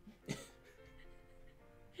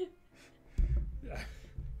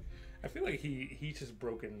 I feel like he's just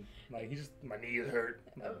broken. Like my knees hurt.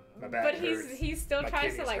 My back hurts. But he's still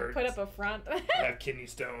tries to like put up a front. I have kidney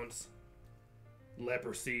stones.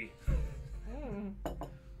 Leprosy.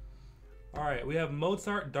 All right, we have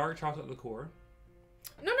Mozart dark chocolate liqueur.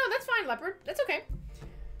 No, that's fine, Leopard. That's okay.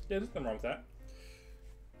 Yeah, there's nothing wrong with that.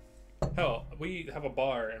 Hell, we have a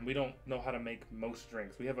bar and we don't know how to make most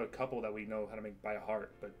drinks. We have a couple that we know how to make by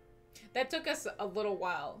heart, but that took us a little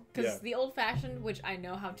while because the old fashioned, which I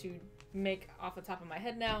know how to make off the top of my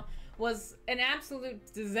head now, was an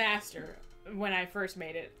absolute disaster when I first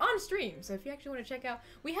made it on stream. So if you actually want to check out,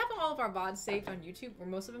 we have all of our VODs saved on YouTube, or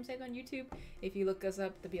most of them saved on YouTube. If you look us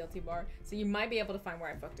up, the BLT bar, so you might be able to find where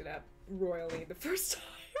I fucked it up royally the first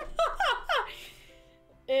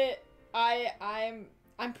time.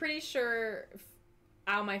 I'm pretty sure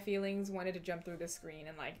All My Feelings wanted to jump through the screen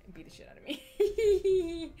and like beat the shit out of me.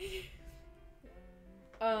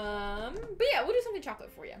 But yeah, we'll do something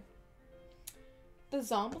chocolate for you. The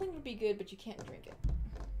Zombling would be good, but you can't drink it.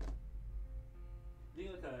 Do you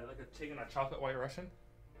think like a chicken on chocolate white Russian?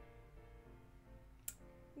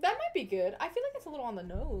 That might be good. I feel like it's a little on the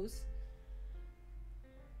nose.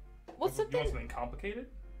 What's something? You want something complicated?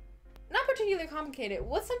 Not particularly complicated.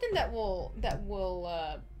 What's something that will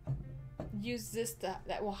use this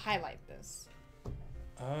that will highlight this?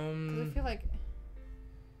 'Cause I feel like.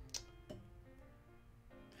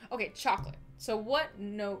 Okay, chocolate. So what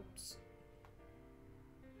notes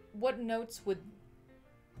would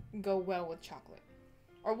go well with chocolate?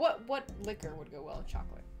 Or what liquor would go well with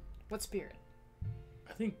chocolate? What spirit?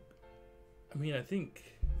 I think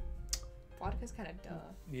Vodka's kind of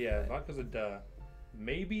duh. Yeah, vodka's a duh.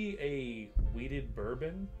 Maybe a wheated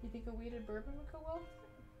bourbon? You think a wheated bourbon would go well?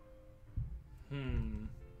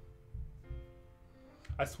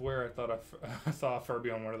 I swear I thought I saw a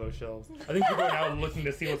Furby on one of those shelves. I think people are now looking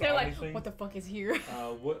to see what's They're on like, these things. what the fuck is here?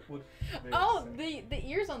 What would Oh, the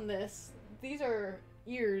ears on this, these are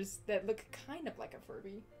ears that look kind of like a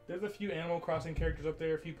Furby. There's a few Animal Crossing characters up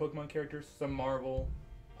there, a few Pokemon characters, some Marvel,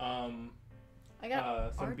 I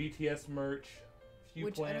got some BTS merch, a few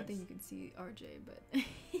Which plants. I don't think you can see RJ, but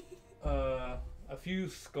A few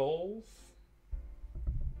skulls.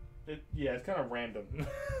 It's kind of random.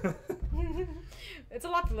 It's a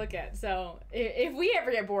lot to look at, so if we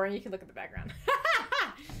ever get boring, you can look at the background.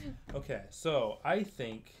 Okay, so I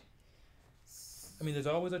think. I mean, there's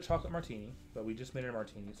always a chocolate martini, but we just made it a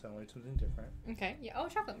martini, so I wanted something different. Okay, yeah. Oh,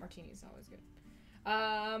 chocolate martini is always good.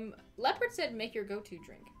 Leopard said make your go-to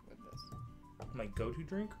drink with this. My go-to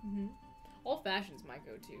drink? Mm-hmm. Old fashioned's my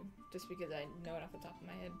go-to, just because I know it off the top of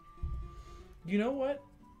my head. You know what?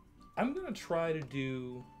 I'm gonna try to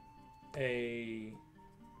do a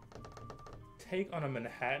take on a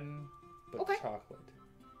Manhattan, but Okay. chocolate.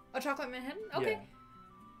 A chocolate Manhattan? Okay.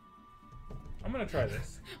 Yeah. I'm gonna try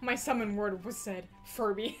this. My summon word was said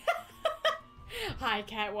Furby. Hi,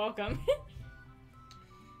 cat. Welcome.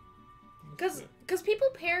 Because people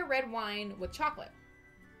pair red wine with chocolate.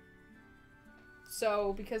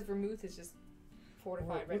 So, because vermouth is just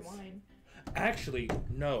fortified red wine. Actually,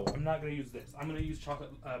 no. I'm not gonna use this. I'm gonna use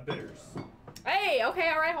chocolate bitters. Hey, okay,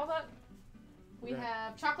 all right, hold up. We Okay.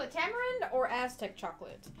 have chocolate tamarind or Aztec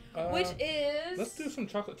chocolate, which is... Let's do some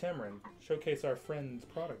chocolate tamarind. Showcase our friend's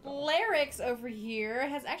product. Larix over here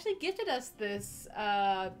has actually gifted us this,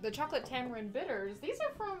 the chocolate tamarind bitters. These are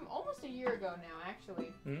from almost a year ago now,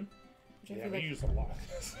 actually. Hmm? Which I Yeah, feel we like... use a lot.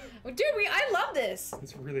 Dude, I love this!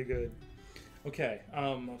 It's really good. Okay,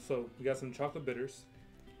 so we got some chocolate bitters.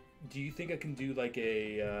 Do you think I can do like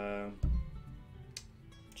a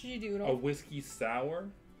Should you do it a all? whiskey sour?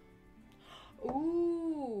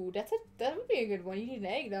 Ooh, that would be a good one. You need an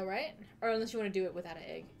egg though, right? Or unless you want to do it without an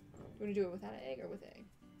egg. You want to do it without an egg or with egg?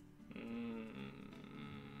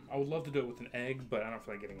 I would love to do it with an egg, but I don't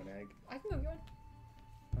feel like getting an egg. I can go get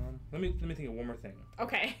one. Let me think of one more thing.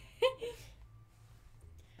 Okay.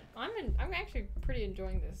 I'm actually pretty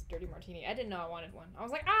enjoying this dirty martini. I didn't know I wanted one. I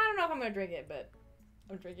was like, I don't know if I'm gonna drink it, but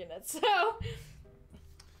I'm drinking it. So.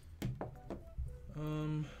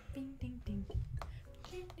 Ding ding ding.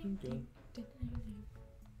 Ding ding ding.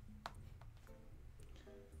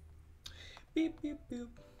 Beep beep boop,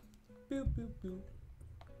 boop boop boop.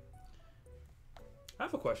 I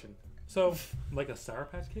have a question. So, like a Sour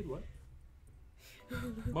Patch Kid, what?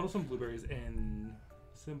 Muddle some blueberries in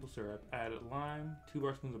simple syrup. Add lime, 2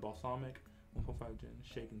 bar spoons of balsamic, 1.5 gin,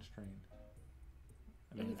 shake and strain.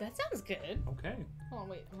 Ooh, that sounds good. Okay. Hold on,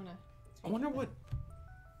 wait. I wonder what.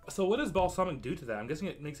 So what does balsamic do to that? I'm guessing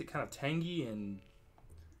it makes it kind of tangy and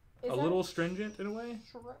a little astringent in a way.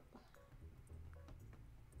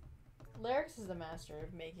 Larix is the master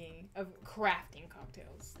of crafting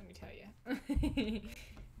cocktails. Let me tell you.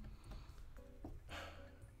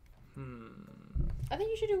 I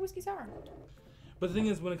think you should do whiskey sour. But the thing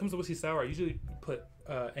is, when it comes to whiskey sour, I usually put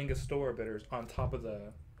Angostura bitters on top of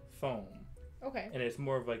the foam. Okay. And it's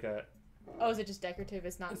more of like a... Oh, is it just decorative?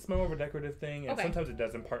 It's not... It's more of a decorative thing, and Okay. sometimes it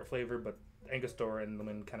does impart flavor, but Angostura and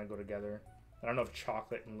lemon kind of go together. I don't know if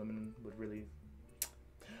chocolate and lemon would really...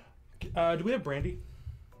 do we have brandy?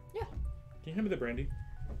 Yeah. Can you hand me the brandy?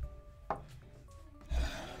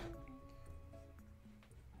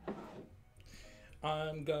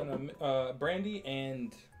 I'm gonna... brandy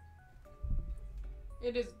and...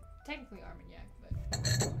 It is technically Armagnac,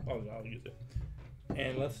 but... Oh, I'll use it.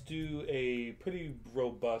 And let's do a pretty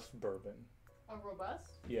robust bourbon. A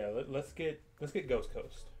robust? Yeah, let's get Ghost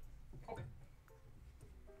Coast. Okay.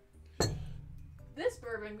 This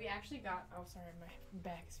bourbon we actually got... Oh, sorry, my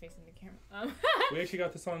back is facing the camera. We actually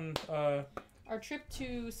got this on... Our trip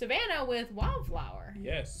to Savannah with Wildflower.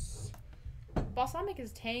 Yes. Balsamic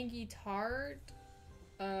is tangy, tart.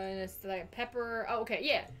 And it's like pepper. Oh, okay,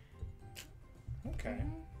 yeah. Okay.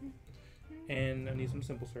 And I need some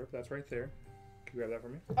simple syrup. That's right there. Can you grab that for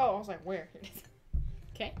me? Oh, I was like, where?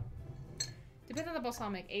 Okay. Depends on the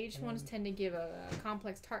balsamic. Aged ones tend to give a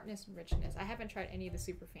complex tartness and richness. I haven't tried any of the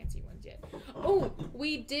super fancy ones yet. Oh,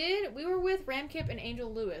 we were with Ramkip and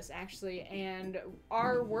Angel Lewis, actually, and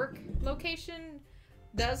our work location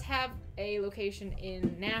does have a location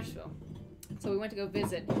in Nashville. So we went to go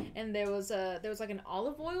visit, and there was like an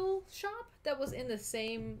olive oil shop that was in the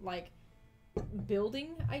same, like,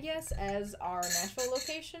 building, I guess, as our Nashville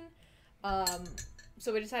location.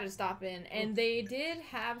 So we decided to stop in, and they did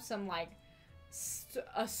have some, like,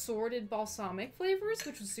 assorted balsamic flavors,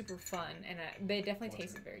 which was super fun, and they definitely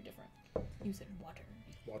tasted very different. You said water.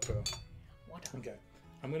 Water. Okay.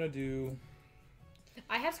 I'm gonna do...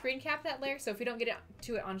 I have screen capped that layer, so if we don't get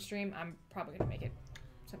to it on stream, I'm probably gonna make it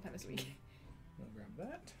sometime this week. I'll grab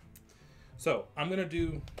that. So, I'm gonna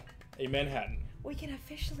do a Manhattan. We can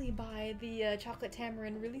officially buy the chocolate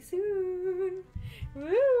tamarind really soon.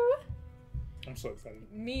 Woo! I'm so excited.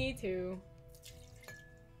 Me too.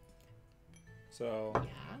 So,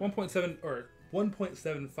 Yeah. 1.7 or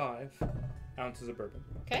 1.75 ounces of bourbon.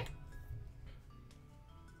 Okay.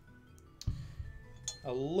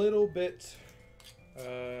 A little bit,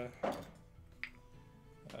 maybe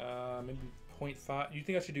 0.5. You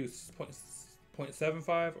think I should do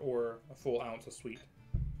 0.75 or a full ounce of sweet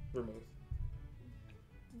vermouth?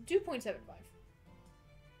 Do 0.75.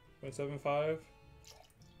 0.75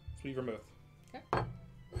 sweet vermouth. Okay.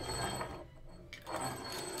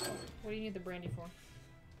 What do you need the brandy for?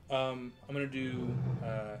 I'm gonna do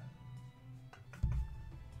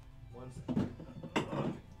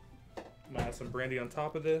I'm gonna add some brandy on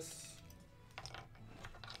top of this.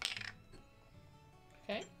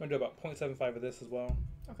 Okay. I'm gonna do about 0.75 of this as well.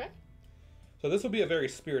 Okay. So this will be a very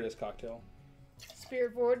spiritus cocktail.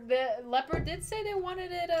 Spirit forward. The leopard did say they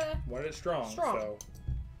wanted it. Wanted it strong. Strong. So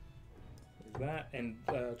there's that and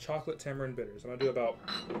chocolate tamarind bitters. I'm gonna do about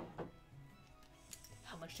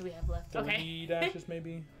How much do we have left? 3 dashes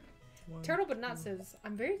maybe. Turtle but not says,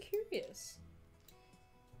 I'm very curious.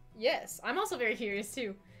 Yes, I'm also very curious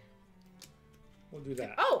too. We'll do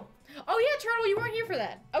that. Oh yeah, Turtle, you weren't here for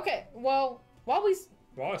that. Okay, well, while we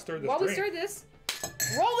While I stir this we drink. stir this,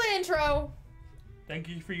 roll the intro. Thank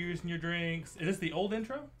you for using your drinks. Is this the old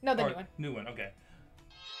intro? No, the Or new one. New one, okay.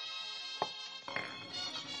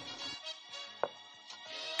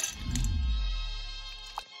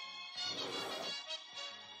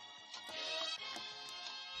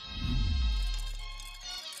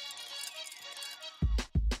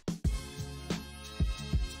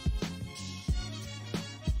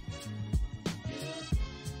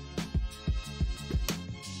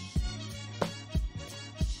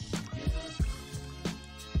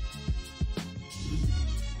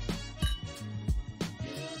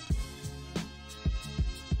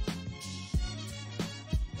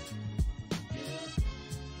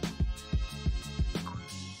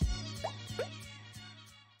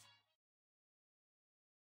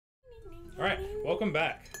 All right, welcome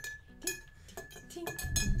back.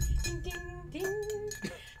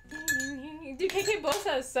 Dude, KK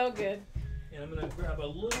Bosa is so good. And I'm gonna grab a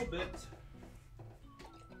little bit.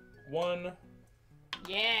 One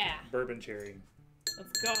Yeah, bourbon cherry.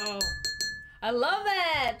 let's go. I love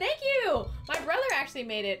that. Thank you. My brother actually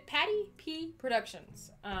made it. Patty P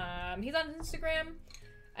Productions. He's on Instagram,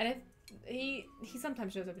 and he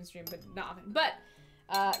sometimes shows up in stream, but not often. But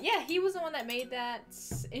yeah, he was the one that made that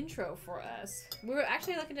intro for us. We were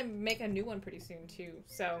actually looking to make a new one pretty soon too.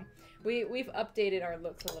 So we've updated our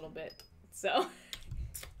looks a little bit. So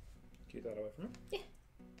Keep that away from me. Yeah.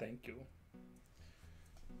 Thank you.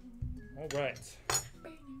 All right.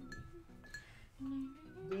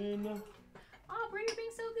 Then oh, Brady,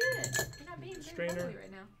 being so good. You're not being very Strainer. bubbly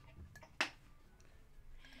right now.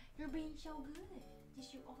 You're being so good. Yes,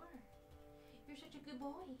 you are. You're such a good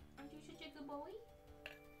boy. Aren't you such a good boy?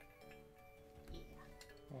 Yeah.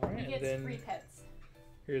 all right, He and gets then free pets.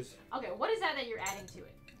 here's Okay, what is that you're adding to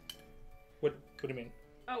it? what do you mean?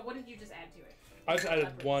 Oh, what did you just add to it? I just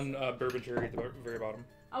added one bourbon cherry at the very bottom.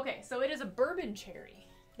 Okay, so it is a bourbon cherry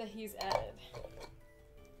that he's added.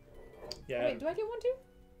 Yeah. Wait, do I get one too?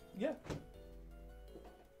 Yeah.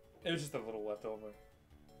 It was just a little leftover.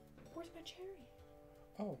 Where's my cherry?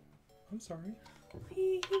 Oh, I'm sorry.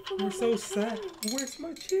 He forgot You're my so sad. cherry. Where's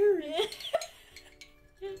my cherry?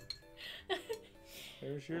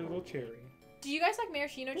 There's your little cherry. Do you guys like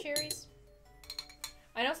maraschino cherries?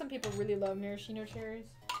 I know some people really love maraschino cherries.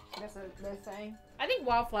 That's a thing. I think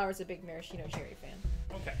Wildflower's a big maraschino cherry fan.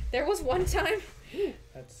 Okay. There was one time.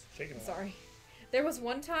 That's shaking. Sorry. There was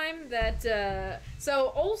one time that,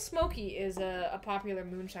 so Old Smoky is a popular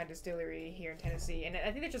moonshine distillery here in Tennessee, and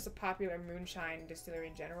I think it's just a popular moonshine distillery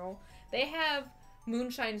in general. They have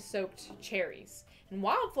moonshine-soaked cherries, and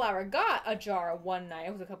Wildflower got a jar one night,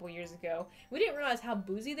 it was a couple years ago. We didn't realize how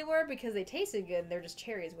boozy they were because they tasted good, and they're just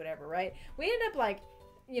cherries, whatever, right? We ended up, like,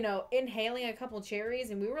 you know, inhaling a couple cherries,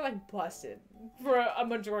 and we were, like, busted for a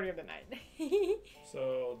majority of the night.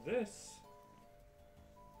 So this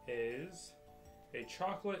is a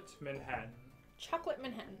chocolate Manhattan. Chocolate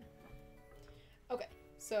Manhattan. Okay,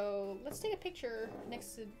 so let's take a picture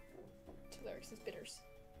next to Larix's bitters.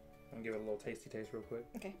 I'm gonna give it a little tasty taste real quick.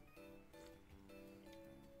 Okay.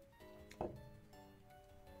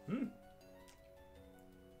 Mmm.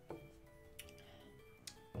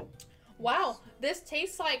 Wow, this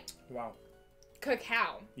tastes like Wow.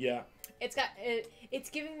 cacao. Yeah. It's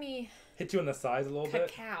giving me Hit you in the size a little bit.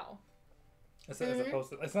 cacao. As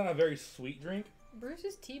opposed to, it's not a very sweet drink. Bruce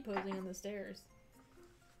is T-posing on the stairs.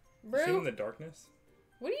 Bro. See in the darkness?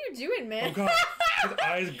 What are you doing, man? Oh god, his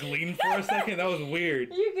eyes gleamed for a second. That was weird.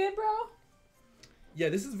 You good, bro? Yeah,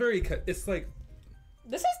 this is very. It's like.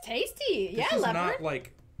 This is tasty. This yeah, is leopard. not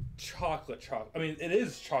like chocolate. I mean, it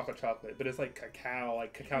is chocolate, but it's like cacao.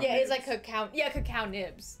 Yeah, nibs. it's like cacao. Yeah, cacao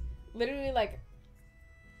nibs. Literally like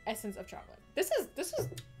essence of chocolate. This is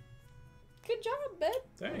good job, babe.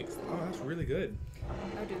 Thanks. Oh, that's really good.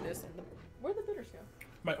 I'll do this. Where'd the bitters go?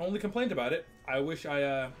 My only complaint about it, I wish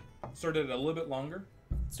I stored it a little bit longer.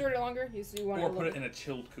 Stored it longer. You want or put it in a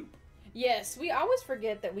chilled coop. Yes, we always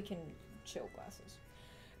forget that we can chill glasses.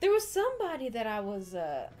 There was somebody that I was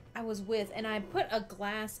with, and I put a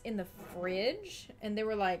glass in the fridge, and they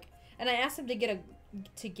were like, and I asked them to get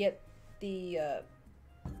the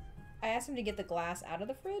glass out of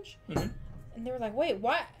the fridge, Mm-hmm. and they were like, wait,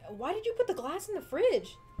 why did you put the glass in the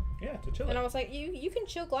fridge? Yeah, to chill And it. I was like, you can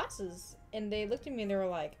chill glasses, and they looked at me and they were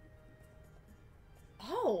like,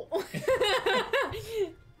 oh.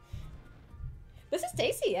 This is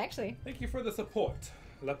tasty, actually. Thank you for the support,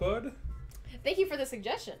 leopard. Thank you for the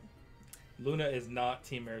suggestion. Luna is not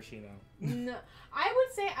Team Maraschino. No, I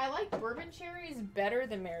would say I like bourbon cherries better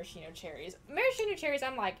than maraschino cherries. Maraschino cherries,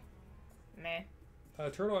 I'm like, meh.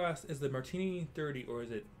 Turtle asked, is the martini dirty or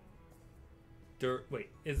is it dirt? Wait,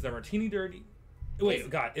 is the martini dirty? Wait,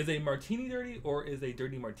 God, is a martini dirty or is a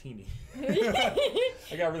dirty martini?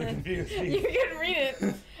 I got really confused. You couldn't read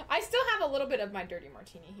it. I still have a little bit of my dirty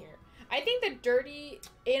martini here. I think the dirty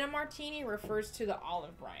in a martini refers to the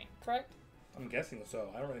olive brine, correct? I'm guessing so.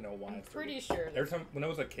 I don't really know why. I'm it's pretty dirty. sure. Every time when I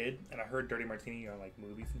was a kid and I heard dirty martini on like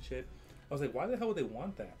movies and shit, I was like, why the hell would they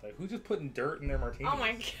want that? Like, who's just putting dirt in their martini? Oh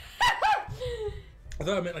my god. I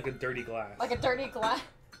thought I meant like a dirty glass. Like a dirty glass.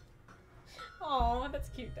 Oh, that's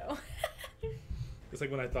cute though. It's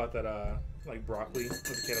like when I thought that like broccoli. As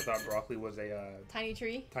a kid, I thought broccoli was a Tiny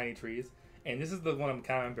tree. tiny trees. And this is the one I'm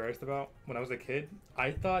kind of embarrassed about. When I was a kid,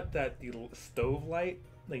 I thought that the stove light,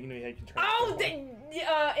 like, you know, you can turn. Oh,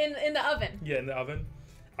 in the oven. Yeah, in the oven.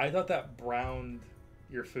 I thought that browned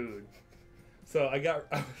your food. So I got.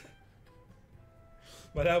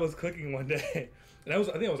 My dad was cooking one day, and I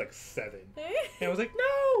think I was like 7, and I was like,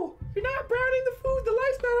 "No, you're not browning the food. The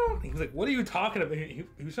light's not on." He was like, "What are you talking about?" He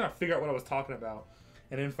was trying to figure out what I was talking about,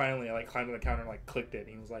 and then finally I like climbed on the counter and like clicked it, and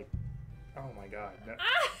he was like, "Oh my god."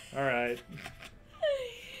 All right.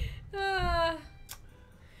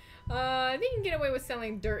 They can get away with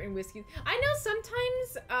selling dirt and whiskey. I know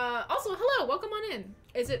sometimes. Also, hello, welcome on in.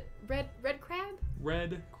 Is it red crab?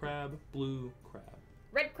 Red crab, blue crab.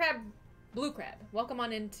 Red crab, blue crab. Welcome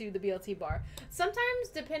on into the BLT bar. Sometimes,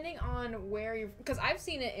 depending on where you, because I've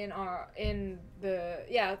seen it in our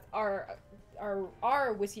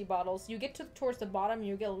whiskey bottles. You get towards the bottom,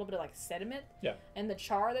 you get a little bit of like sediment. Yeah. And the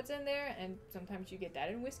char that's in there, and sometimes you get that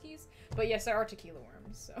in whiskeys. But yes, there are tequila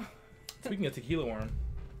worms. So. Speaking of tequila worm,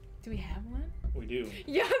 Do we have one? we do.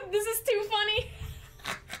 Yeah, this is too funny.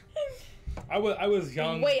 I was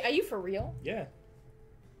young. Wait, are you for real? Yeah.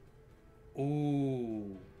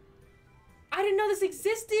 Ooh. I didn't know this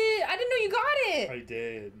existed. I didn't know you got it. I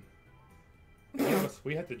did. Yes,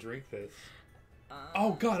 we had to drink this.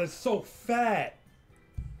 Oh god, it's so fat.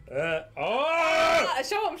 Show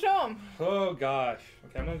him. Oh gosh.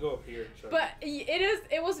 Okay, I'm gonna go up here. And show But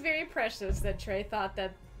it was very precious that Trey thought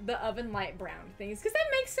that the oven light brown things, because that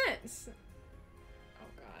makes sense. Oh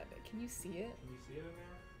god, can you see it? Can you see it in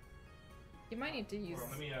there? You might need to use.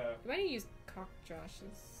 Hold on, let me You might need to use Cock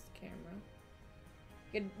Josh's camera.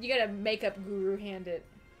 You gotta makeup guru hand it.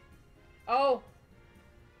 Oh.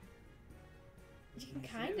 You can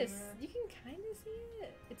kind of see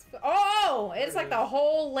it. It's it's like the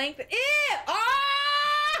whole length. Ew!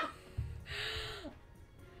 Ah!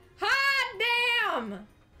 Hot damn!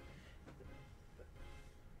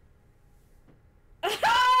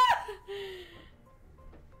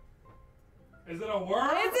 Is it a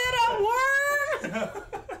worm? Is it a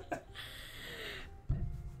worm?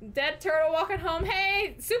 Dead turtle walking home.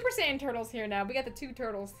 Hey, Super Saiyan turtle's here now. We got the 2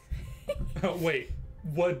 turtles. Wait,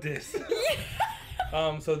 what this?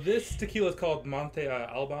 So this tequila is called Monte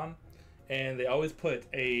Alban, and they always put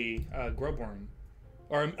a grub worm,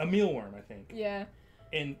 or a mealworm, I think. Yeah.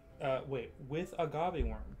 And with agave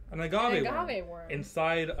worm, an agave worm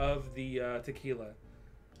inside of the tequila,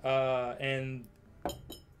 and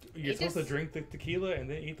you're supposed to drink the tequila and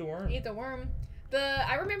then eat the worm. Eat the worm.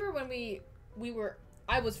 I remember when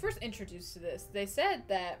I was first introduced to this. They said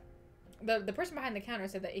that the person behind the counter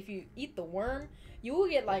said that if you eat the worm, you will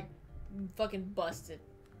get like fucking busted.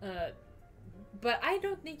 But I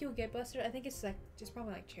don't think you'll get busted. I think it's like just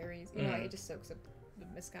probably like cherries. You know, like it just soaks up the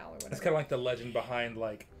mezcal or whatever. It's kind of like the legend behind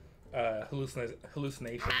like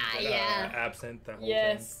hallucination, yeah, absinthe. That whole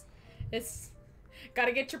yes. thing. It's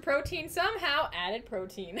gotta get your protein somehow. Added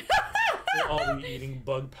protein. We'll all be eating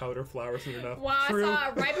bug powder flour soon enough. Wow, True. I saw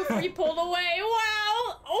it right before you pulled away.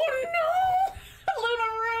 Wow! Oh no! Luna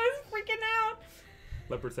Rose freaking out.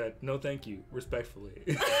 Leopard said, "No, thank you, respectfully."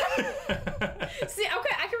 See, okay,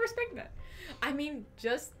 I can respect that. I mean,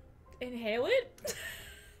 just inhale it.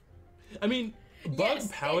 I mean, bug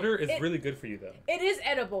powder is really good for you, though. It is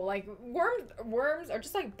edible. Like worms, or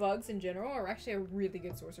just like bugs in general, are actually a really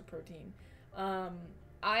good source of protein. I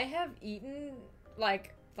have eaten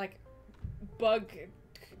like bug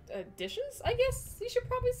dishes, I guess you should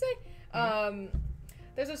probably say.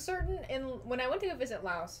 There's a certain when I went to go visit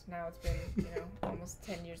Laos. Now it's been almost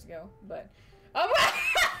 10 years ago, but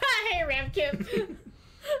hey Ramkip.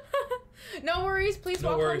 No worries, please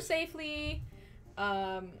walk home safely.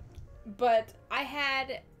 But I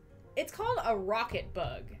had, it's called a rocket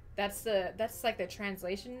bug. That's like the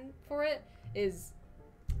translation for it is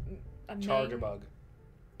a charger bug.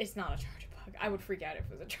 It's not a charger bug. I would freak out if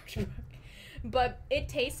it was a charger bug. But it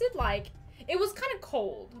tasted like, it was kind of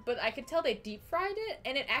cold, but I could tell they deep fried it,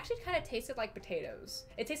 and it actually kind of tasted like potatoes.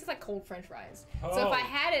 It tasted like cold French fries. Oh. So if I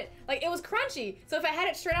had it, like, it was crunchy. So if I had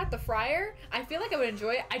it straight out the fryer, I feel like I would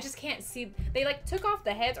enjoy it. I just can't see. They like took off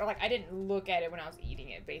the heads, or like I didn't look at it when I was eating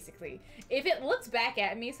it. Basically, if it looks back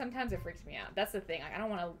at me, sometimes it freaks me out. That's the thing. Like, I don't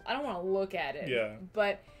want to look at it. Yeah.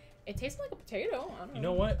 But it tasted like a potato. I don't know. You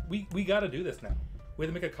know what? We got to do this now. We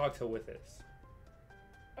have to make a cocktail with this.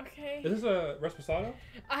 Okay. Is this a Reposado?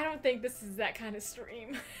 I don't think this is that kind of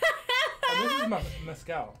stream. This is my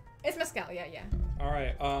mezcal. It's mezcal, yeah. All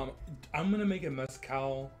right. I'm gonna make a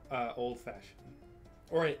mezcal old fashioned.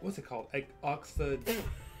 All right. What's it called?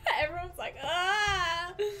 Everyone's like,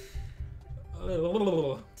 ah.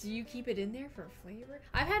 Do you keep it in there for flavor?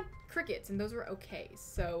 I've had crickets and those were okay.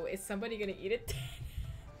 So is somebody gonna eat it?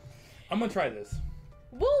 I'm gonna try this.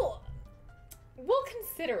 We'll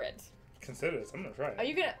consider it. Consider this. I'm gonna try it. Are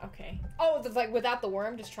you gonna? Okay. Oh, it's like without the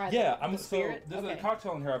worm, just try. Yeah, the spirit? There's a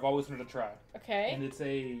cocktail in here I've always wanted to try. Okay. And it's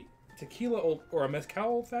a tequila or a mezcal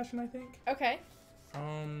old fashioned, I think. Okay.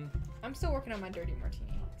 I'm still working on my dirty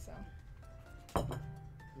martini, so.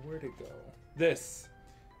 Where'd it go? This.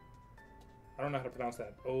 I don't know how to pronounce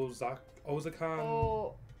that. Ozakan.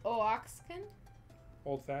 Oaxacan?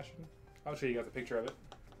 Old fashioned. I'll show you guys a picture of it.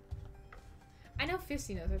 I know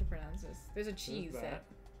Fisty knows how to pronounce this. There's a cheese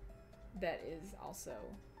that is also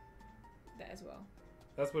that as well.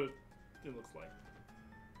 That's what it looks like.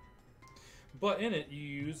 But in it, you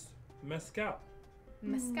use mezcal.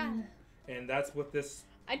 Mezcal. And that's what this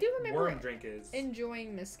I do remember worm drink is.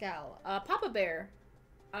 Enjoying mezcal. Papa Bear,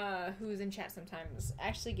 who's in chat sometimes,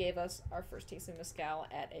 actually gave us our first taste of mezcal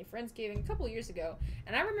at a Friendsgiving a couple years ago,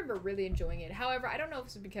 and I remember really enjoying it. However, I don't know if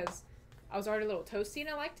it's because I was already a little toasty and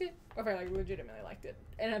I liked it, or if I like legitimately liked it.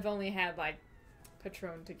 And I've only had like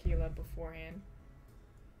Patron tequila beforehand.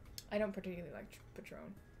 I don't particularly like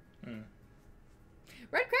Patron.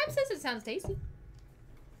 Red Crab says it sounds tasty.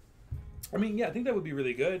 I mean, yeah, I think that would be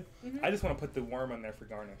really good. Mm-hmm. I just want to put the worm on there for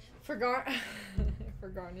garnish. For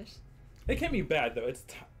garnish. It can't be bad though.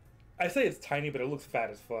 I say it's tiny, but it looks fat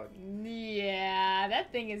as fuck. Yeah,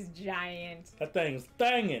 that thing is giant. That thing's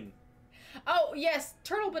banging. Oh yes,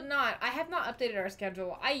 Turtle but not. I have not updated our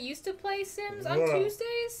schedule. I used to play Sims on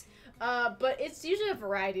Tuesdays, but it's usually a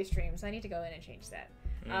variety of streams. I need to go in and change that.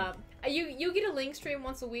 You get a link stream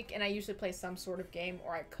once a week, and I usually play some sort of game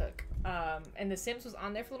or I cook. And The Sims was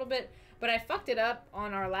on there for a little bit, but I fucked it up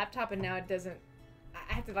on our laptop, and now it doesn't.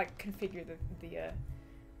 I have to like configure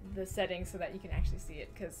the settings so that you can actually see it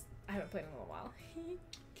because I haven't played in a little while.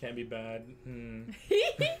 Can't be bad.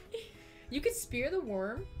 You could spear the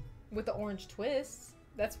worm with the orange twists.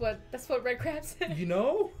 That's what Red Crab said. You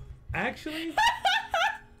know, actually,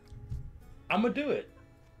 I'm gonna do it.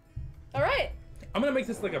 All right. I'm gonna make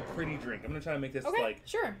this like a pretty drink. I'm gonna try to make this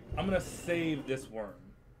sure. I'm gonna save this worm.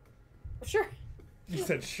 Sure. You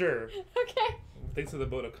said sure. Okay. Thanks for the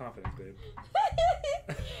vote of confidence, babe.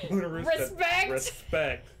 Respect.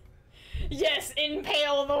 Respect. Yes,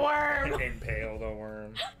 impale the worm. Impale the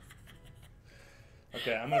worm.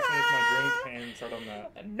 Okay, I'm gonna finish my drink and start on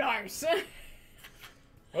that. Nice.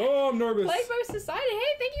 Oh, I'm nervous. Plagueburst Society.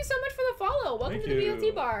 Hey, thank you so much for the follow. Welcome to the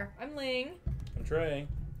BLT bar. I'm Ling. I'm Trey.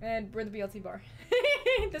 And we're the BLT bar.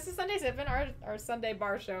 This is Sunday Sippin, our Sunday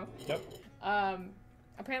bar show. Yep.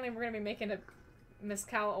 Apparently we're gonna be making a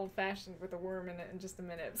mezcal old fashioned with a worm in it in just a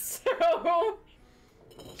minute. So.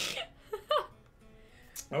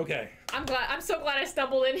 Okay. I'm so glad I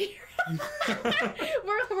stumbled in here.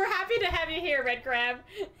 we're happy to have you here, Red Crab.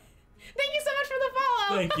 Thank you so much for the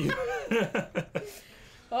follow. Thank you.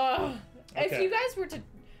 Okay. If you guys were to,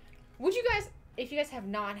 would you guys, if you guys have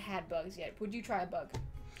not had bugs yet, would you try a bug?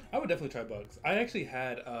 I would definitely try bugs. I actually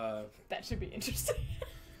had. That should be interesting.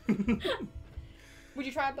 Would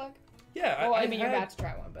you try a bug? Yeah. Well, I mean, you're about to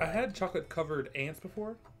try one. But I had chocolate covered ants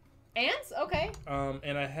before. Ants? Okay.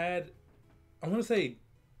 And I had, I want to say,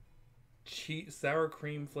 sour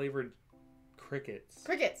cream flavored crickets.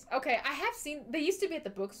 Crickets. Okay, I have seen. They used to be at the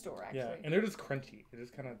bookstore actually. Yeah, and they're just crunchy. They're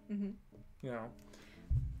just kind of, you know.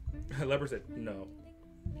 Leopard said, "No.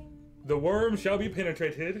 The worm shall be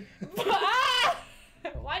penetrated."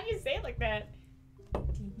 Why do you say it like that?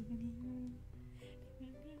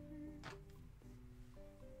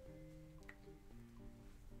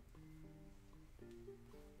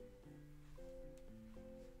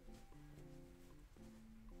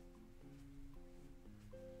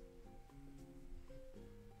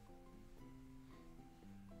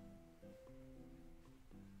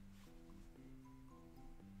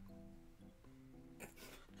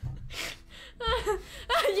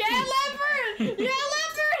 Yeah, leopard! Yeah,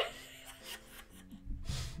 leopard!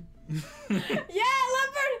 Yeah,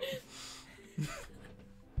 leopard!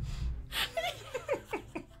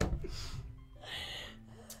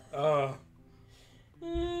 I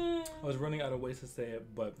was running out of ways to say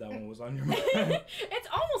it, but that one was on your mind. It's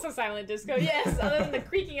almost a silent disco, yes, other than the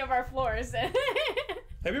creaking of our floors.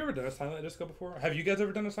 Have you ever done a silent disco before? Have you guys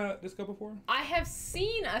ever done a silent disco before? I have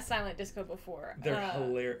seen a silent disco before. They're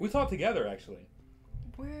hilarious. We saw it together, actually.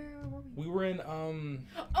 Where were we? We were in,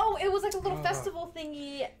 Oh, it was like a little festival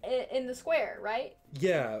thingy in the square, right?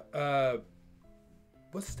 Yeah,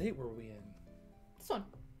 what state were we in? This one.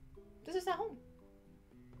 This is at home.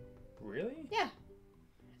 Really? Yeah.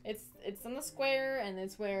 It's on the square, and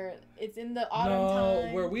it's where it's in the autumn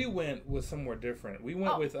time. Where we went was somewhere different. We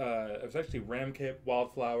went with it was actually Ramkip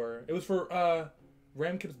Wildflower. It was for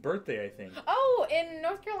Ramkip's birthday, I think. Oh, in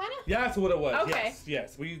North Carolina? Yeah, that's what it was. Okay.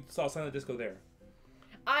 Yes. We saw silent disco there.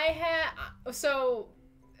 I had so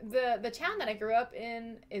the town that I grew up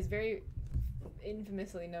in is very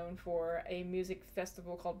infamously known for a music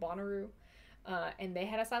festival called Bonnaroo, and they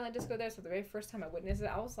had a silent disco there. So the very first time I witnessed it,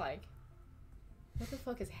 I was like, what the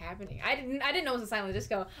fuck is happening? I didn't know it was a silent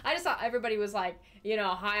disco. I just thought everybody was like, you know,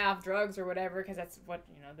 high off drugs or whatever, because that's what,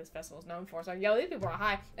 you know, this festival is known for. So yo, these people are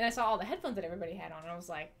high, and I saw all the headphones that everybody had on, and I was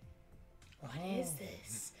like, what is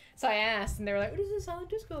this? So I asked, and they were like, what is this silent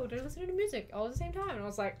disco? They're listening to music all at the same time, and I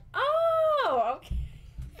was like, oh, okay.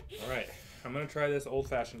 All right, I'm gonna try this old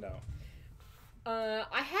fashioned out.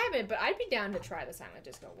 I haven't, but I'd be down to try the silent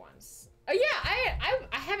disco once. Oh yeah, I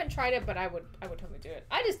haven't tried it, but I would totally do it.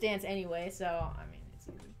 I just dance anyway, so I mean it's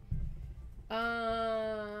easy.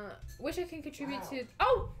 Wish I can contribute to.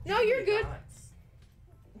 Oh no, you're good.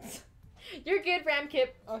 You're good,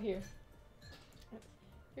 Ramkip. Oh here.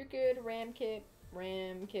 You're good, Ramkip.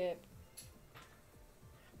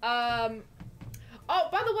 Oh,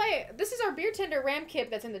 by the way, this is our beer tender Ramkip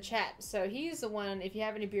that's in the chat. So he's the one. If you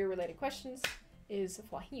have any beer related questions, is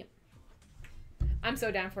for him. I'm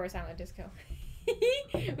so down for a silent disco.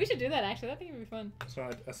 We should do that, actually. I think it would be fun. So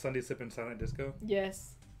a Sunday Sippin' silent disco?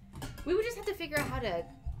 Yes. We would just have to figure out how to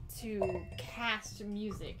cast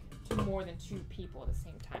music to more than 2 people at the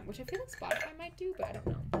same time, which I feel like Spotify might do, but I don't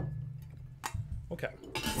know. Okay.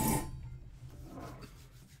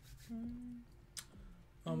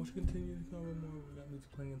 We should continue to cover more. We got music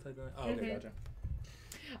playing inside the night. Oh, okay, gotcha.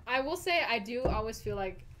 I will say I do always feel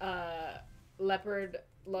like Leopard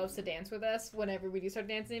loves to dance with us whenever we do start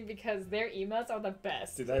dancing, because their emotes are the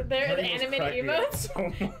best. Dude, they're the animated emotes.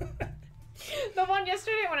 The one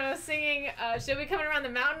yesterday when I was singing She'll Be Coming Around the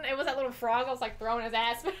Mountain, it was that little frog. I was like throwing his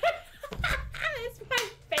ass. It's my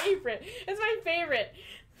favorite. It's my favorite.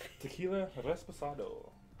 Tequila Resposado.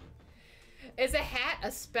 Is a hat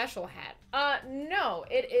a special hat? No,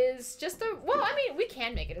 it is just a. Well, I mean, we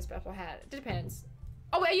can make it a special hat. It depends.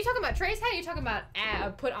 Oh, wait, are you talking about Trey's hat? Or are you talking about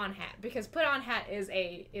put on hat? Because put on hat is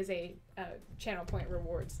a channel point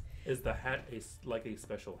rewards. Is the hat like a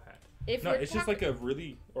special hat? No, it's just like a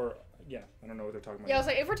really yeah. I don't know what they're talking about. Yeah, I was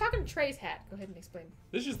like, if we're talking Trey's hat, go ahead and explain.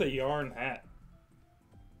 This is just a yarn hat.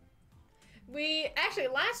 We actually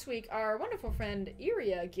last week our wonderful friend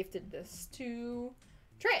Iria gifted this to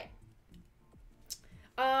Trey.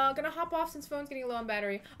 Gonna hop off since phone's getting low on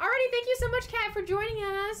battery. Alrighty, thank you so much, Kat, for joining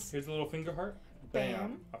us. Here's a little finger heart.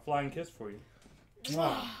 Bam. A flying kiss for you.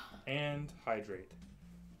 And hydrate.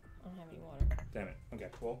 I don't have any water. Damn it. Okay,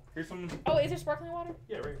 well, here's some. Oh, is there sparkling water?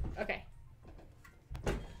 Yeah, right here. Okay.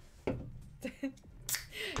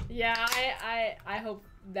 Yeah, I hope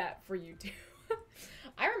that for you too.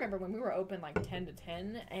 I remember when we were open like 10 to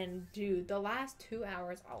 10, and dude, the last 2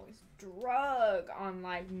 hours I was drug on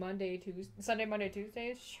like Sunday, Monday,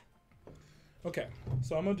 Tuesdays. Okay,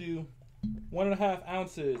 so I'm gonna do 1.5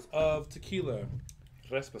 ounces of tequila.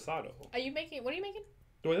 Reposado. Are you making? What are you making?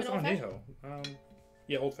 Wait, that's An old añejo.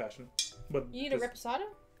 Yeah, old fashioned. But You need a reposado?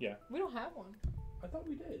 Yeah. We don't have one. I thought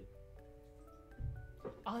we did.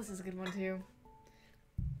 Oh, this is a good one too.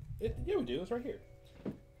 Yeah, we do. It's right here.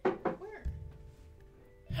 Where?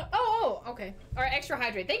 Oh, okay. All right, extra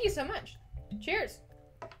hydrate. Thank you so much. Cheers.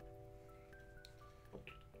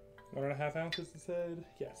 1.5 ounces, it said.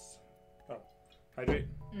 Yes. Oh, hydrate.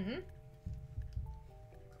 Mm-hmm.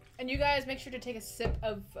 And you guys make sure to take a sip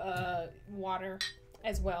of water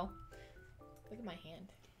as well. Look at my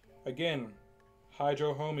hand. Again,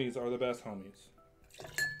 hydro homies are the best homies.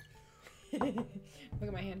 Look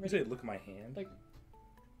at my hand. You say, look at my hand? Like...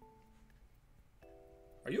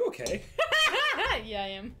 Are you okay? Yeah, I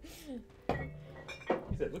am.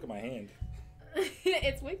 You said, look at my hand.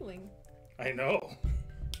 It's wiggling. I know.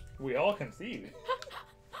 We all can see.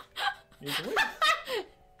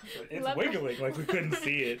 It's wiggling like we couldn't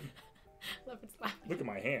see it. Love it's laughing. Look at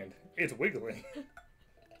my hand. It's wiggling.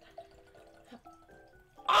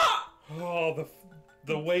 Ah! Oh,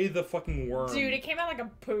 the way the fucking worm. Dude, it came out like a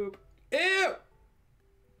poop. Ew!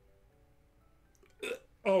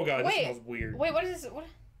 Oh god, Wait, this smells weird. Wait, what is this? What?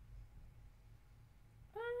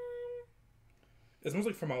 It smells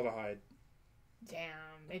like formaldehyde.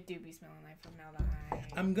 Damn, it do be smelling like formaldehyde.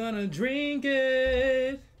 I'm gonna drink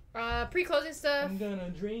it. Pre-closing stuff. I'm gonna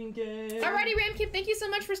drink it. Alrighty, Ramkip, thank you so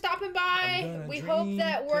much for stopping by. We hope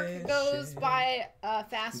that work goes by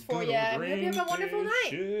fast for you. And we hope you have a wonderful night.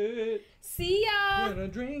 Shit. See ya. I'm gonna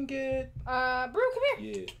drink it. Brew, come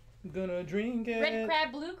here. Yeah. I'm gonna drink it. Red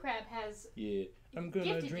crab, blue crab has. Yeah. I'm gonna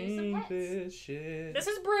gifted you some drink pets. this shit. This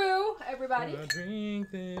is Brew, everybody. Gonna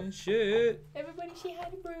drink this shit. Everybody, say hi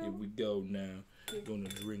to Brew. Here we go now. Gonna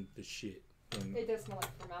drink the shit. It does smell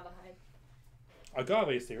like formaldehyde.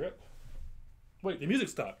 Agave syrup. Wait, the music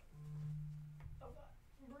stopped. Oh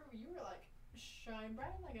god, Brew, you were like shine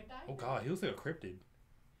bright like a diamond. Oh god, he looks like a cryptid.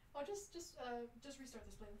 Oh, just restart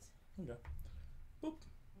this playlist. Okay. Boop.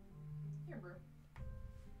 Here, Brew.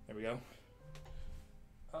 There we go.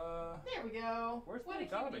 There we go. Where's what the a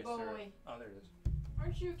agave cutie boy. syrup? Oh, there it is.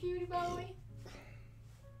 Aren't you a cutie boy?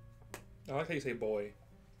 I like how you say boy.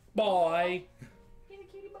 Boy! He's a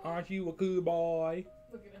cutie boy. Aren't you a good boy?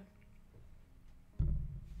 Look at him.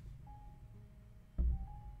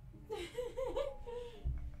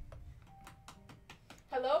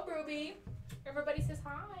 Hello, Brooby. Everybody says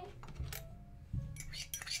hi.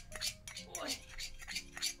 Boy.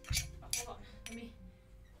 Oh, hold on. Let me.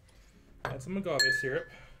 Add some agave syrup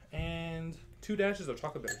and 2 dashes of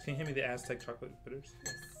chocolate bitters. Can you hand me the Aztec chocolate bitters?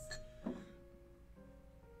 Yes.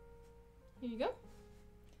 Here you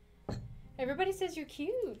go. Everybody says you're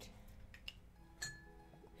cute.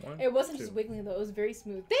 1, It wasn't 2. just wiggling though, it was very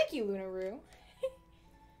smooth. Thank you, Lunaroo.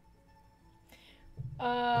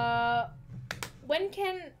 When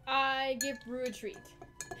can I give Brew a treat?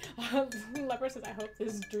 Leper says, I hope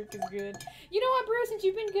this drink is good. You know what, Brew? Since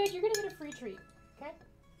you've been good, you're gonna get a free treat. Okay?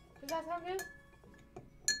 Does that sound good?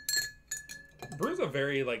 Brew's a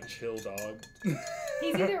very, like, chill dog.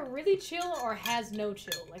 He's either really chill or has no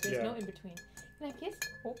chill. Like, there's no in between. Can I have a kiss?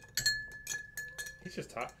 Oh. He's just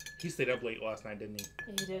tired. He stayed up late last night, didn't he?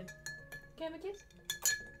 Yeah, he did. Can I have a kiss?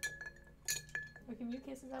 Or give you a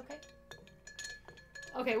kiss? Is that okay?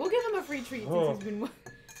 Okay, we'll give him a free treat since he's been...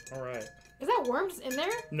 Alright. Is that worm just in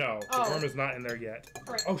there? No, the worm is not in there yet.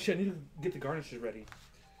 Alright. Oh shit, I need to get the garnishes ready.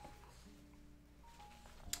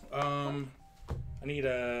 I need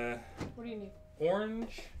a... What do you need?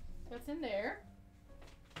 Orange. That's in there.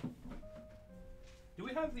 Do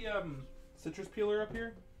we have the, citrus peeler up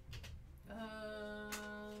here?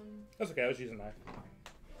 That's okay, I was using a knife.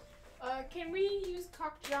 Can we use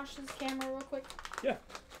Cock Josh's camera real quick? Yeah.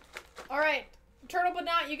 Alright. Turtle but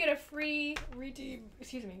not, you get a free redeem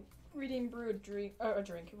brew a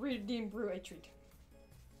drink, redeem brew a treat.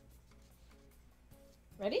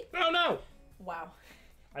 Ready? Oh no! Wow.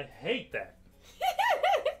 I hate that.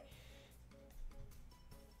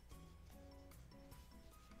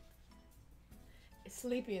 It's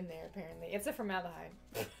sleepy in there apparently. It's a formaldehyde.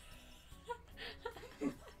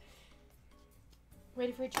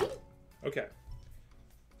 Ready for a treat? Okay.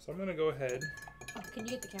 So I'm gonna go ahead. Oh, can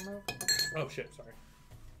you get the camera real quick? Oh shit, sorry.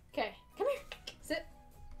 Okay, come here. Sit.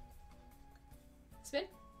 Spin.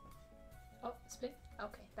 Oh, spin.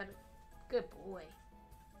 Okay, that is good boy.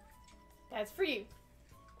 That's for you.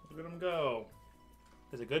 Look at him go.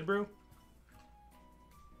 Is it good, Brew?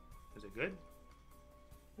 Is it good?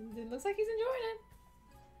 It looks like he's enjoying it.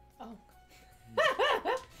 Oh.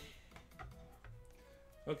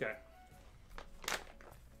 Okay.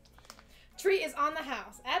 Treat is on the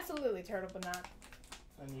house. Absolutely, Turtle but not.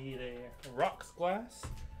 I need a rocks glass,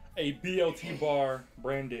 a BLT bar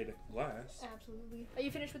branded glass. Absolutely. Are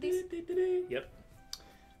you finished with these? Yep.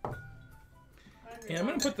 And I'm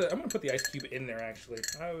gonna put the ice cube in there. Actually,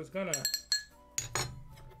 I was gonna.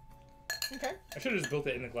 Okay. I should have just built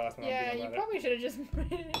it in the glass. When Yeah, I'm you about probably should have just.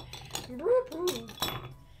 Brew.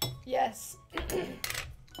 Yes.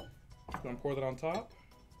 Gonna pour that on top.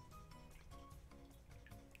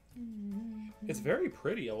 It's very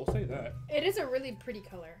pretty. I will say that. It is a really pretty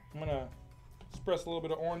color. I'm gonna express a little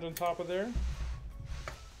bit of orange on top of there.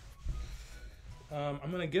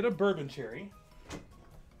 I'm gonna get a bourbon cherry.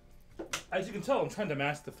 As you can tell, I'm trying to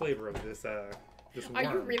mask the flavor of this worm. Are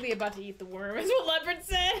you really about to eat the worm? Is what Leopard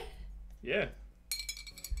said. Yeah.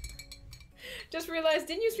 Just realized,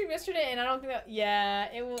 didn't you stream yesterday? And I don't think that. Yeah,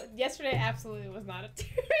 it was. Yesterday absolutely was not a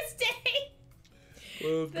Tuesday.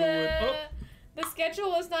 The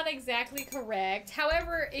schedule is not exactly correct.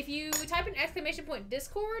 However, if you type in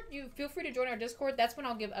 !Discord, you feel free to join our Discord. That's when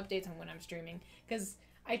I'll give updates on when I'm streaming. Because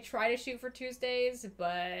I try to shoot for Tuesdays,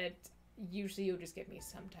 but usually you'll just get me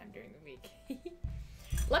sometime during the week.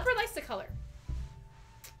 Leopard likes the color.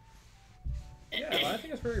 Yeah, I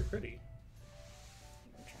think it's very pretty.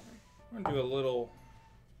 I'm gonna do a little.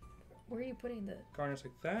 Where are you putting the garnish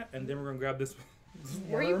like that, and then we're gonna grab this worm.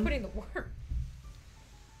 Where are you putting the worm?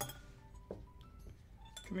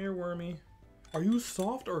 Come here, wormy. Are you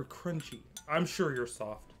soft or crunchy? I'm sure you're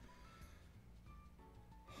soft.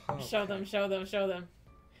 Okay. Show them.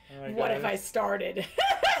 Right, what guys. if I started?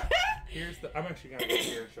 Here's the. I'm actually gonna go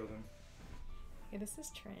here and show them. Okay, this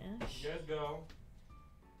is trash. You guys go.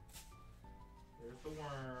 Here's the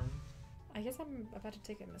worm. I guess I'm about to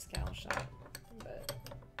take a mezcal shot, but...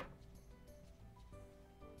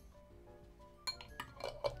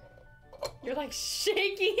 You're like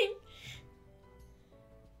shaking!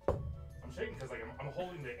 I'm shaking because like I'm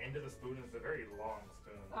holding the end of the spoon. It's a very long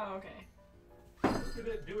spoon. Oh, okay. Look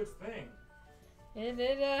at it do its thing.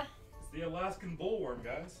 It's the Alaskan bullworm,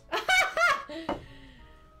 guys.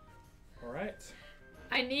 Alright.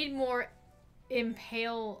 I need more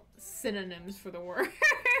impale synonyms for the worm.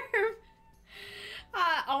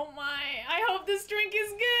 Oh my, I hope this drink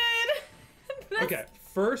is good. Okay,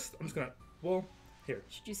 first I'm just gonna, well, here.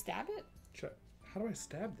 Should you stab it? Check. How do I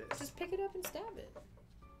stab this? Just pick it up and stab it.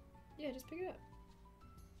 Yeah, just pick it up.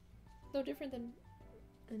 No different than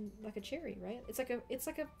like a cherry, right? It's like a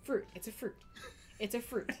fruit. It's a fruit. It's a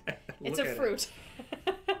fruit. It's a fruit.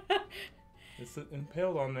 It's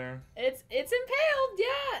impaled on there. It's impaled,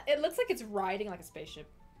 yeah. It looks like it's riding like a spaceship.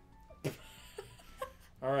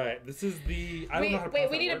 All right, this is the. I don't know how to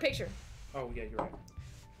pronounce we need that a picture. Oh yeah, you're right.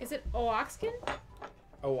 Is it Oaxacan?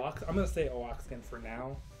 I'm gonna say Oaxacan for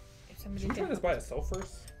now. Should we try this by itself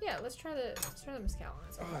first? Yeah, let's try the mezcal on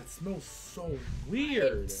it. Oh, it smells so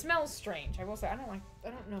weird. It smells strange. I will say I don't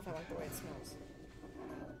know if I like the way it smells.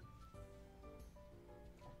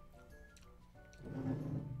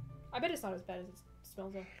 I bet it's not as bad as it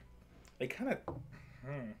smells though. It kind of.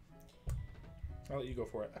 I'll let you go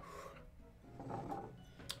for it.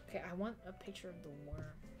 Okay, I want a picture of the worm.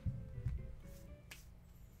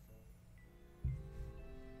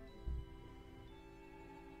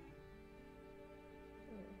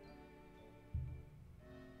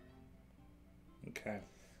 Okay.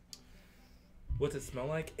 What's it smell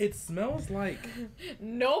like? It smells like...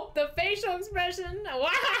 Nope, the facial expression.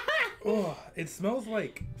 Oh, it smells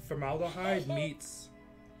like formaldehyde meets...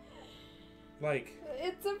 Like...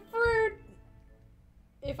 It's a fruit.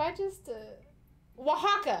 If I just...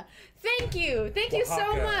 Oaxaca. Thank you. Thank you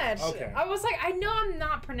so much. Okay. I was like, I know I'm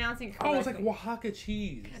not pronouncing it correctly. Oh, it's like Oaxaca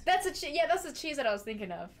cheese. That's that's the cheese that I was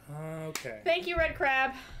thinking of. Okay. Thank you, Red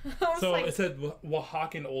Crab. So it said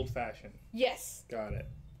Oaxacan Old Fashioned. Yes. Got it.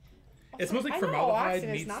 It smells like formaldehyde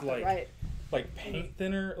meets like paint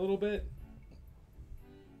thinner a little bit.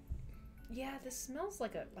 Yeah, this smells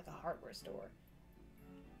like a hardware store.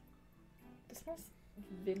 This smells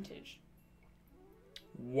vintage.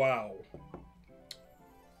 Wow.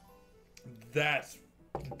 That's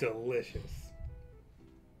delicious.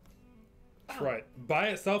 That's right. By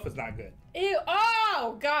itself is not good. Ew.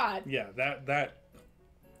 Oh, God. Yeah, that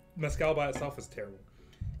mezcal by itself is terrible.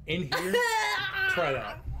 In here, try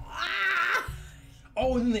that.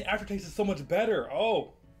 Oh, and then the aftertaste is so much better.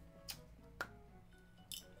 Oh.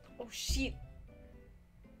 Oh, shit.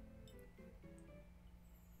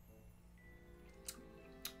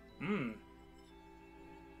 Mmm.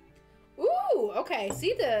 Ooh, okay.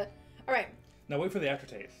 See the... All right. Now wait for the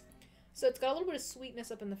aftertaste. So it's got a little bit of sweetness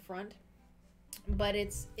up in the front, but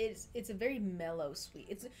it's a very mellow sweet.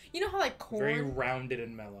 It's, you know how like corn... Very rounded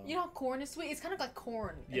and mellow. You know how corn is sweet? It's kind of like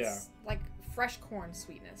corn. Yeah. It's like fresh corn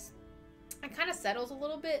sweetness. It kind of settles a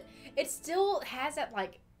little bit. It still has that,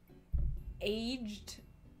 like, aged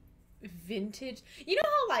vintage. You know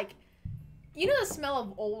how, like, you know the smell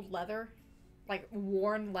of old leather? Like,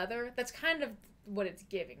 worn leather? That's kind of what it's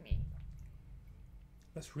giving me.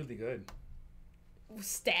 That's really good.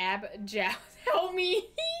 Stab, jab, help me.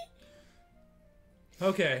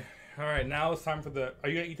 Okay. All right. Now it's time for the... Are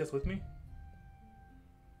you going to eat this with me?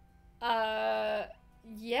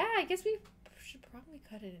 Yeah, I guess we should probably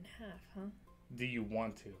cut it in half, huh? Do you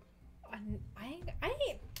want to? I ain't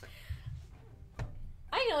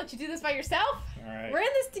gonna let you do this by yourself. All right. We're in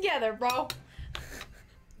this together, bro.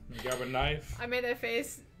 You grab a knife. I made that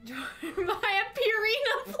face. My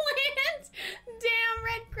Purina plant. Damn,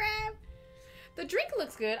 red crab. The drink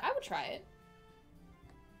looks good. I would try it.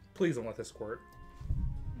 Please don't let this squirt.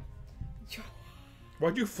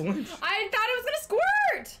 Why'd you flinch? I thought it was gonna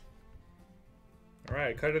squirt. All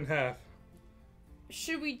right, cut it in half.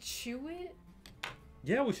 Should we chew it?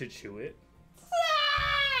 Yeah, we should chew it.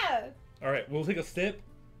 Ah! All right, we'll take a sip,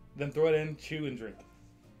 then throw it in, chew, and drink.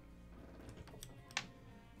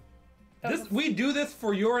 We do this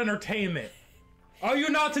for your entertainment. Are you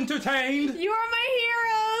not entertained? You are my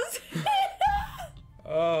heroes.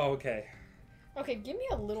 Oh, okay. Okay, give me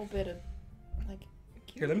a little bit of, like...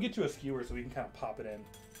 Here, let me get you a skewer so we can kind of pop it in.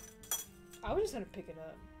 I was just gonna pick it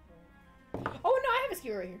up. Oh, no, I have a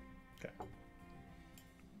skewer right here. Okay.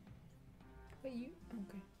 Wait, you...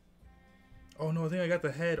 Okay. Oh, no, I think I got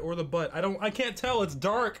the head or the butt. I can't tell. It's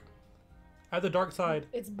dark. I have the dark side.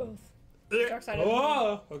 It's both. Dark side.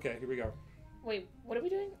 Oh! Okay, here we go. Wait, what are we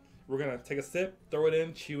doing? We're gonna take a sip, throw it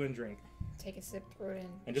in, chew, and drink. Take a sip, throw it in.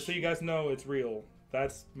 And just so you guys know, it's real.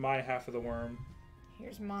 That's my half of the worm.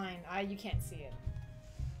 Here's mine. You can't see it.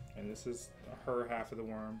 And this is her half of the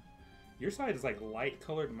worm. Your side is like light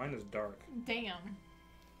colored, mine is dark. Damn.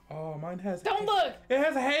 Oh, mine has... Don't look! It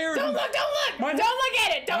has hairs! Don't look! Don't look! Don't look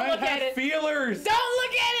at it! Don't look at it! Feelers! Don't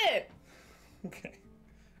look at it! Okay.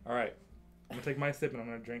 Alright. I'm gonna take my sip and I'm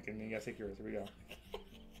gonna drink it and you guys take yours. Here we go.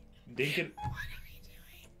 Dink it. What are we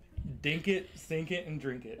doing? Dink it, sink it, and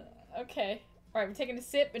drink it. Okay. Alright, we're taking a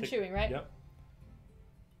sip and chewing, right? Yep.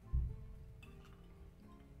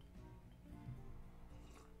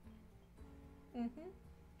 Mm-hmm.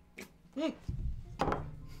 Mm.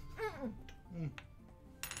 Mm.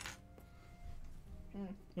 Mm.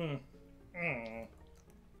 Mm. Mm.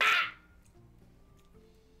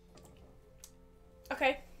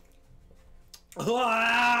 Okay.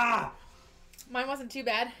 Ah! Mine wasn't too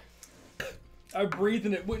bad. I breathed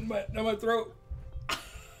and it went down my throat.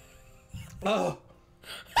 Oh.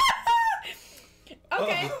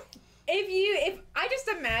 Okay. Oh. If I just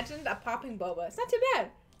imagined a popping boba, it's not too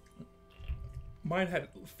bad. Mine had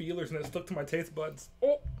feelers and it stuck to my taste buds.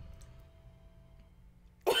 Oh.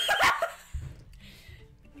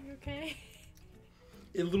 You okay?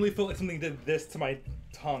 It literally felt like something did this to my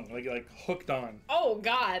tongue, like hooked on. Oh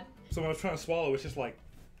God. So when I was trying to swallow, it's just like,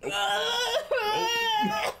 nope.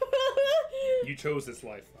 You chose this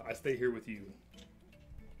life. I stay here with you.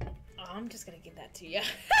 I'm just gonna give that to you.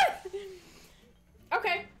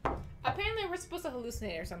 Okay. Apparently we're supposed to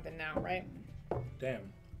hallucinate or something now, right?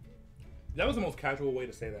 Damn. That was the most casual way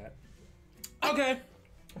to say that. Okay.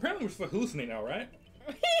 Apparently we're supposed to hallucinate now, right?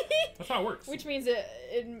 That's how it works. Which means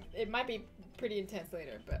it might be pretty intense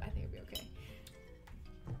later, but I think it'll be okay.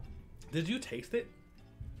 Did you taste it?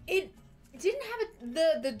 It didn't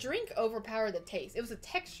have the drink overpowered the taste. It was a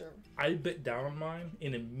texture. I bit down on mine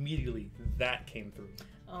and immediately that came through.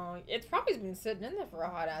 Oh, it's probably been sitting in there for a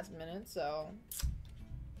hot ass minute, so.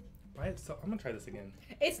 By itself, I'm gonna try this again.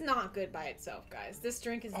 It's not good by itself, guys. This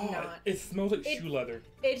drink is not. It smells like shoe leather.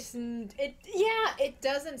 Yeah, it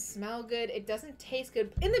doesn't smell good. It doesn't taste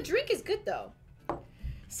good. And the drink is good though.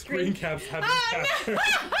 Screen caps have been captured.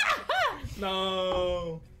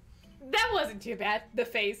 No. That wasn't too bad. The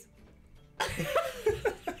face.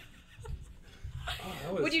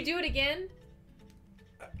 Would you do it again?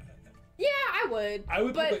 Yeah, I would. I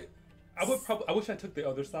would, but probably. I wish I took the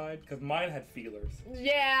other side because mine had feelers.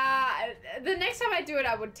 Yeah, the next time I do it,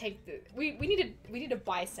 I would take the. We need to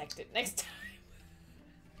bisect it next time.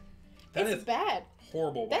 That it's is bad.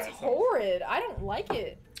 Horrible. That's horrid. I don't like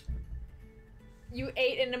it. You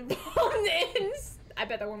ate an abundance. I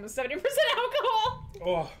bet that one was 70% alcohol.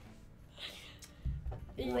 Oh.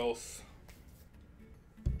 Gross.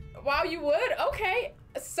 Wow, you would? Okay.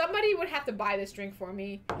 Somebody would have to buy this drink for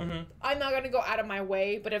me. Mm-hmm. I'm not gonna go out of my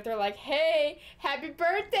way, but if they're like, "Hey, happy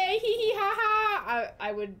birthday, hee hee ha ha,"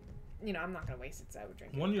 I would, I'm not gonna waste it. So I would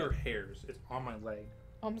drink. One of your hairs is on my leg.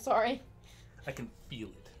 I'm sorry. I can feel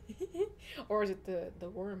it. Or is it the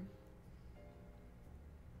worm?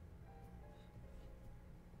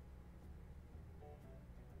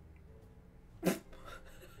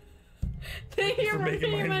 Thank you for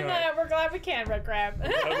making my nut. We're glad we can, Red Crab.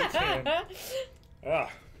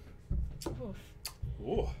 Ah. Oof.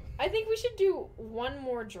 Ooh. I think we should do one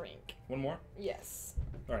more drink. One more? Yes.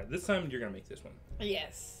 All right, this time you're going to make this one.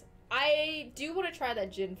 Yes. I do want to try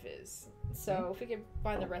that gin fizz. So if we can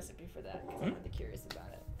find the recipe for that, because I'm really curious about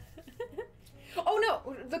it. Oh,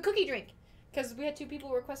 no. The cookie drink. Because we had 2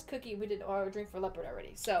 people request cookie. We did our drink for leopard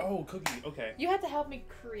already. So. Oh, cookie. Okay. You had to help me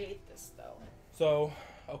create this, though. So,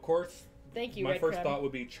 of course, thank you. My Red first Crab. thought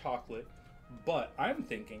would be chocolate, but I'm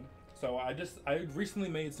thinking. So I recently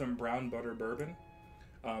made some brown butter bourbon.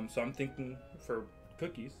 So I'm thinking for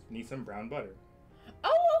cookies, need some brown butter.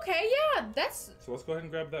 Oh, okay, yeah, that's. So let's go ahead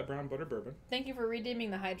and grab that brown butter bourbon. Thank you for redeeming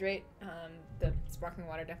the hydrate. The sparkling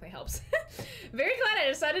water definitely helps. Very glad I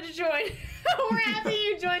decided to join. We're happy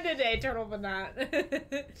you joined today, Turtle, but not.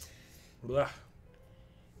 Blah.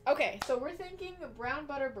 Okay, so we're thinking brown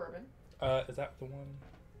butter bourbon. Is that the one?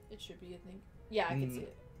 It should be, I think. Yeah, I can see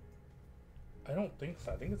it. I don't think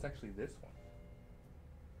so. I think it's actually this one.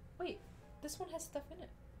 Wait, this one has stuff in it.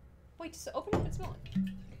 Wait, just open it up and smell it.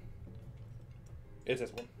 It's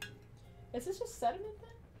this one. Is this just sediment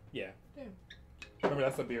then? Yeah. Damn. Remember,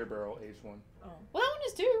 that's the beer barrel aged one. Oh. Well, that one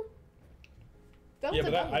is too. That Yeah,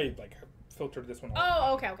 one's but a I like filtered this one.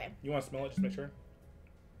 Oh, okay, okay. You want to smell it? Just make sure.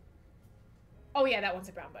 Oh yeah, that one's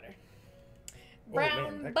a brown butter. Brown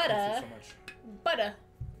oh, man, that butter. costs you so much. Butter.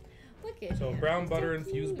 Look at So him. brown He's butter so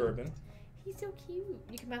infused cute. bourbon. He's so cute.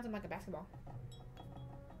 You can bounce him like a basketball.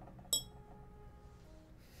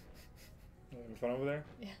 You having fun over there?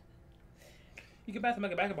 Yeah. You can bounce him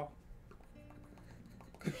like a basketball.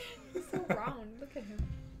 He's so round. Look at him.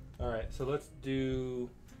 All right, so let's do.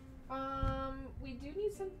 We do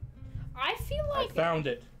need some. I feel I like found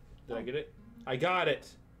it. Did I get it? I got it.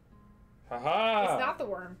 Haha. it's not the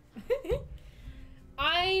worm.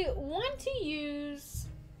 I want to use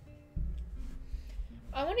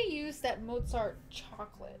that Mozart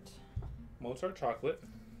chocolate. Mozart chocolate.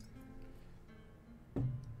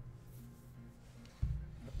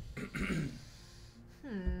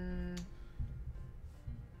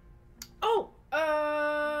 Oh,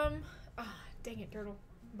 dang it, turtle,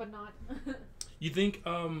 but not. You think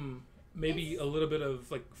maybe a little bit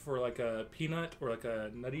of like for like a peanut or like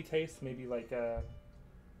a nutty taste, maybe like a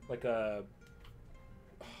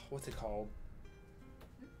what's it called?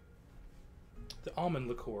 The almond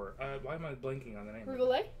liqueur. Why am I blanking on the name?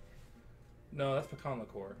 Rivoulet? No, that's pecan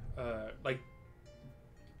liqueur. Like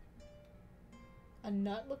A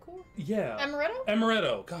nut liqueur? yeah. Amaretto?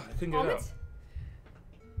 Amaretto. God, I couldn't get it out. Almonds?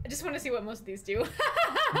 I just want to see what most of these do.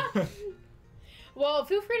 Well,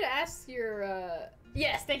 feel free to ask your,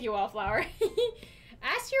 yes, thank you, Wallflower.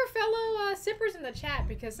 Ask your fellow sippers in the chat,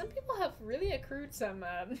 because some people have really accrued some,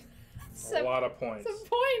 A lot of points. Some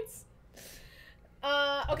points.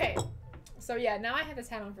 Okay. So yeah, now I have this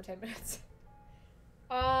hat on for 10 minutes.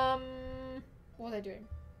 What was I doing?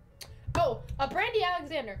 Oh, a Brandy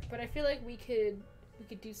Alexander, but I feel like we can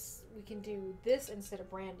do this instead of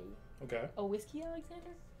brandy. Okay. A whiskey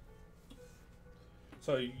Alexander?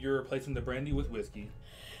 So you're replacing the brandy with whiskey.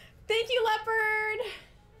 Thank you, Leopard!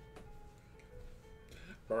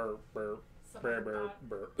 Burr, burr, burr, burr,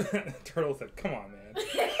 burr. Turtle said, come on, man.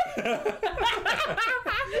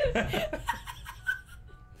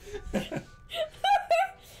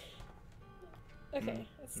 Okay,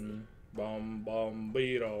 let's see. Bum, bum,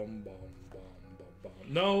 beat-um, bum, bum, bum, bum.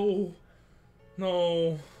 No.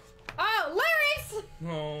 No. Oh, lyrics!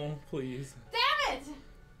 No, please. Damn it!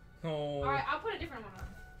 No. Alright, I'll put a different one on.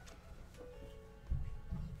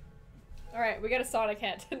 Alright, we got a Sonic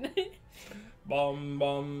hat tonight. Bum,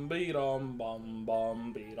 bum, beat-um, bum,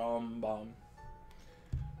 bum, beat-um, bum.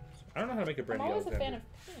 I don't know how to make a brandy I'm always a fan Alexander.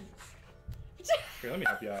 of pins. Here, let me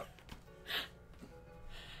help you out.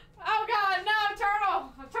 Oh god, no,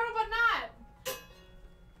 turtle! A turtle but not!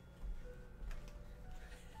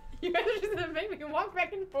 You guys are just gonna make me walk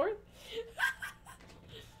back and forth?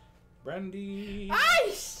 Brandy.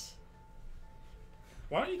 Ice!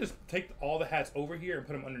 Why don't you just take all the hats over here and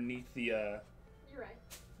put them underneath the, You're right.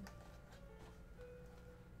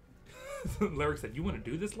 Lyric said, you want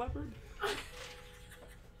to do this, Leopard?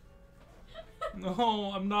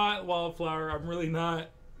 No, I'm not, Wildflower. I'm really not.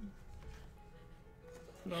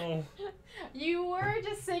 No. You were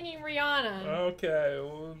just singing Rihanna. Okay,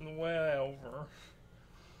 whatever.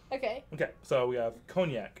 Okay. Okay, so we have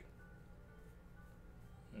cognac.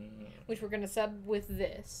 Which we're gonna sub with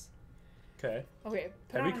this. Okay. Okay.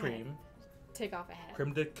 put Heavy on a cream. hat. Take off a hat.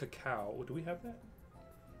 Creme de cacao. Do we have that?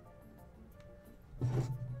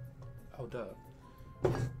 Oh, duh.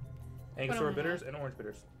 Angostura on a bitters and orange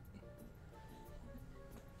bitters.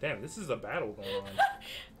 Damn, this is a battle going on.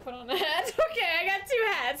 Put on a hat. Okay, I got 2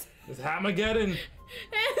 hats. It's Hamageddon.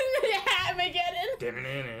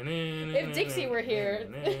 Hamageddon. If Dixie were here.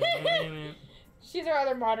 She's our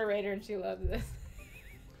other moderator and she loves this.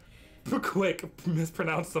 Quick,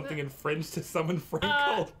 mispronounce something in French to summon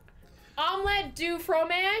Franco. Omelette du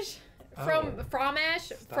fromage.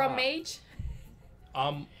 Fromage.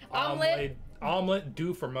 Omelette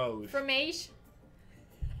du fromage. Fromage.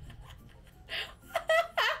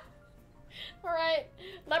 Alright.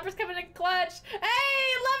 Leper's coming in clutch. Hey!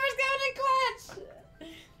 Leper's coming in clutch!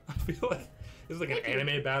 I feel like this is like an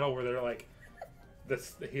anime battle where they're like, a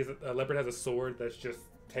leopard has a sword that's just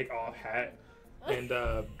take off hat, and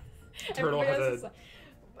turtle has a.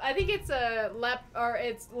 I think it's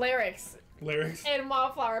it's Larynx. Larynx. And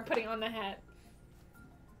Wildflower putting on the hat.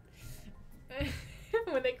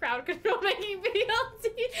 When they crowd control making BLT.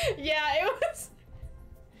 Yeah, it was.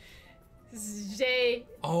 Jay.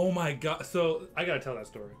 Oh my god! So I gotta tell that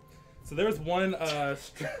story. So there was one there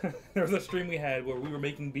was a stream we had where we were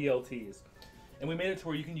making BLTs, and we made it to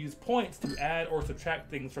where you can use points to add or subtract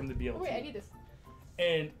things from the BLT. Oh, wait, I need this.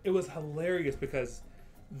 And it was hilarious because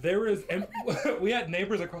and we had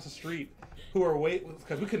neighbors across the street who were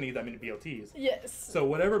because we couldn't eat that many BLTs. Yes. So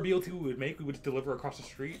whatever BLT we would make, we would just deliver across the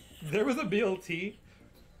street. There was a BLT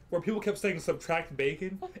where people kept saying subtract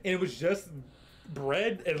bacon, and it was just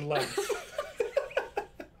bread and lettuce.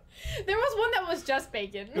 There was one that was just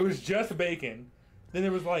bacon. It was just bacon. Then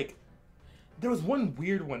there was one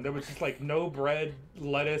weird one that was just like no bread,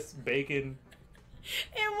 lettuce, bacon.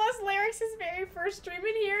 It was Larynx's very first stream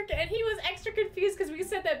in here, and he was extra confused because we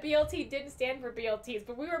said that BLT didn't stand for BLTs,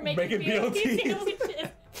 but we were making BLT sandwiches.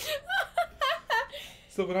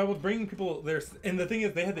 So when I was bringing people there, and the thing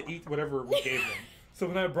is, they had to eat whatever we gave them. So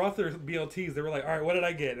when I brought their BLTs, they were like, "All right, what did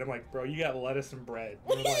I get?" And I'm like, "Bro, you got lettuce and bread."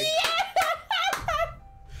 And they're like,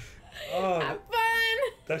 "Oh, have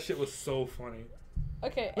fun." That shit was so funny.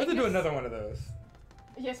 Okay. We have to do another one of those.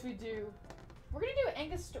 Yes, we do. We're gonna do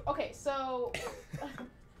Angus. Okay, so.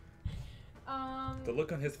 The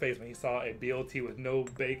look on his face when he saw a BLT with no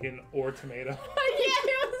bacon or tomato. Yeah,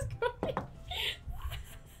 it was great.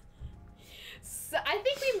 So I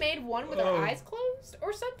think we made one with our eyes closed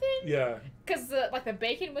or something. Yeah. Because the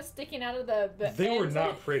bacon was sticking out of the They were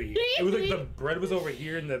not pretty. It was like the bread was over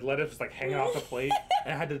here and the lettuce was like hanging off the plate,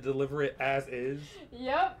 and I had to deliver it as is.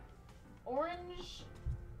 Yep. Orange.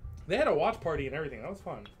 They had a watch party and everything. That was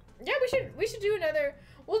fun. Yeah, we should do another.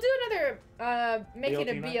 We'll do another making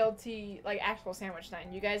a BLT like actual sandwich night.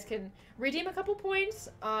 And you guys can redeem a couple points,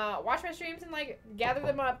 watch my streams and like gather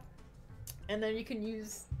them up, and then you can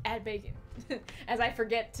add bacon. As I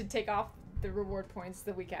forget to take off the reward points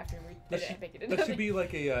the week after we add bacon. That should be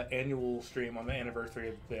like a annual stream on the anniversary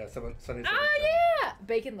of the Sunday. Yeah,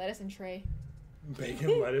 bacon, lettuce, and tray.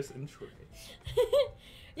 Bacon, lettuce, and tray.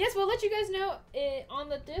 Yes, we'll let you guys know on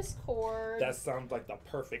the Discord. That sounds like the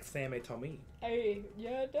perfect Sammy to me. Hey,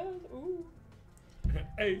 yeah, it does. Ooh.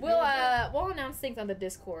 Hey. We'll announce things on the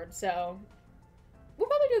Discord, so we'll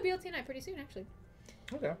probably do a BLT night pretty soon, actually.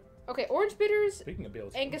 Okay. Okay, orange bitters. Speaking of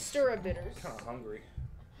BLT, Angostura bitters. I'm kind of hungry.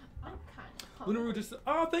 I'm kind of hungry. Luna Roo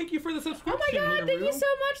thank you for the subscription. Oh my god, Luna thank Roo. you so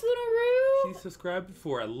much, Luna Roo. She subscribed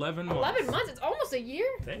for 11 months. 11 months? It's almost a year.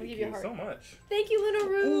 Thank you so much. Thank you, Luna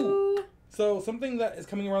Roo. Ooh. So something that is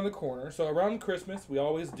coming around the corner. So around Christmas, we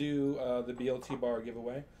always do the BLT bar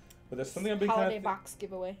giveaway. But there's something I've been holiday box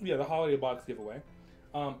giveaway. Yeah, the holiday box giveaway.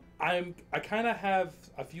 I kind of have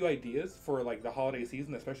a few ideas for like the holiday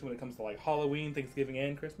season, especially when it comes to like Halloween, Thanksgiving,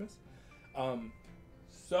 and Christmas.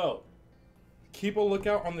 So keep a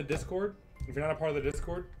lookout on the Discord. If you're not a part of the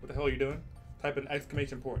Discord, what the hell are you doing? Type an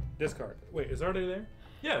exclamation point. Discard. Wait, is it already there?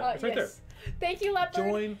 Yeah, it's right there. Thank you, Leopard.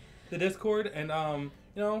 Join the Discord and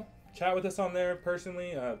chat with us on there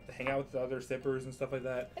personally. Hang out with the other sippers and stuff like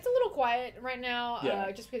that. It's a little quiet right now, Yeah.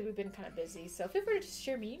 just because we've been kind of busy. So feel free to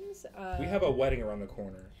share memes. We have a wedding around the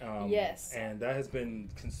corner. Yes. And that has been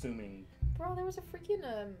consuming. Bro, there was a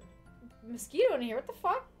freaking mosquito in here. What the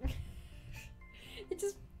fuck? It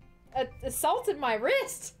just assaulted my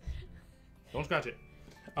wrist. Don't scratch it.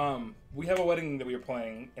 We have a wedding that we are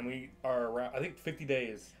planning, and we are around, I think, 50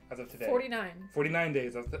 days as of today. 49. 49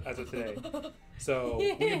 days as of today. So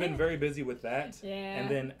we've been very busy with that. Yeah. And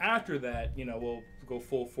then after that, we'll go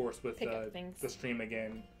full force with things. the stream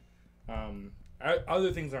again.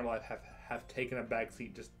 Other things in our life have taken a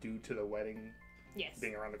backseat just due to the wedding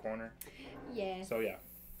being around the corner. Yes. So yeah.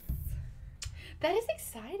 That is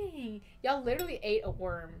exciting. Y'all literally ate a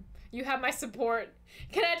worm. You have my support.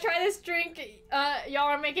 Can I try this drink y'all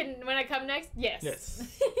are making when I come next? Yes.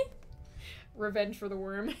 Yes. Revenge for the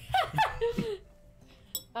worm.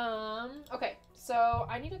 Okay, So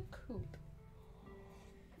I need a coupe.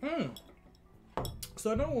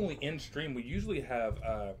 So I know when we end stream, we usually have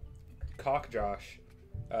Cock Josh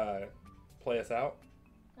play us out.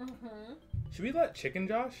 Mm-hmm. Should we let Chicken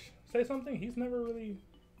Josh say something? He's never really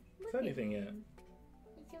said anything yet.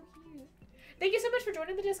 He's so cute. Thank you so much for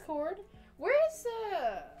joining the Discord. Where's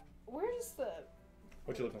the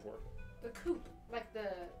What you looking for? the coupe? Like the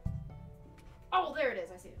Oh, there it is.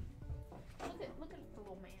 I see it. Look at the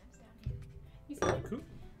little man down here. You see him? Coop?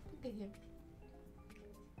 Look at him.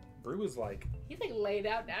 Brew is like He's like laid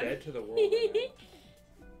out down dead to the world right now.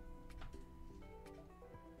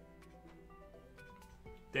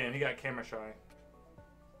 Damn, he got camera shy.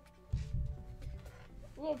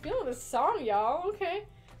 Well, I'm feeling this song, y'all. Okay.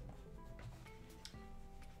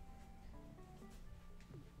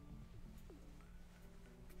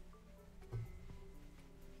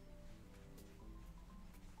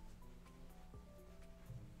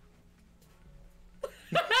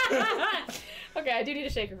 Okay, I do need a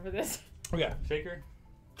shaker for this. Oh yeah, shaker.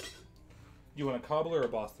 You want a cobbler or a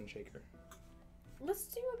Boston shaker? Let's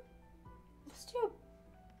do a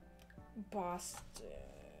Boston.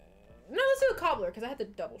 No, let's do a cobbler because I had to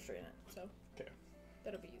double strain it. So Okay.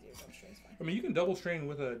 that'll be easier. Double strain's fine. I mean, you can double strain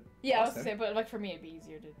with a Yeah, I was Boston. gonna say, but like for me, it'd be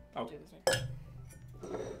easier to do this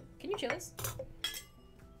way. Can you chill this?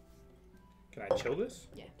 Can I chill this?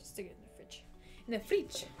 Yeah, just stick it in the fridge. In the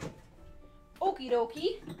fridge. Okie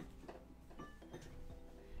dokie.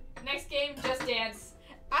 Next game, Just Dance.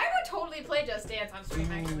 I would totally play Just Dance on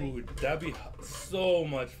stream, actually. Dude, that'd be so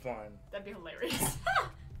much fun. That'd be hilarious.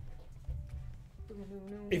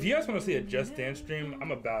 If you guys want to see a Just Dance stream,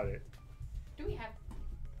 I'm about it. Do we have...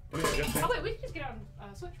 Do we have Just Dance? Oh, wait, we can just get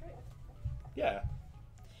on Switch, right? Yeah.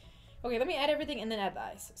 Okay, let me add everything and then add the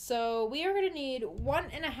ice. So we are going to need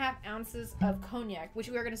 1.5 ounces of cognac, which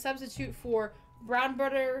we are going to substitute for brown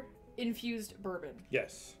butter infused bourbon.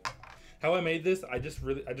 Yes. How I made this, I just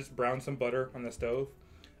browned some butter on the stove,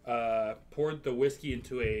 poured the whiskey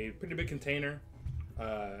into a pretty big container,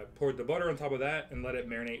 poured the butter on top of that, and let it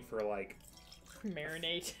marinate for like...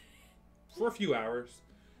 Marinate. For a few hours.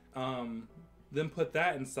 Then put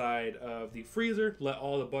that inside of the freezer, let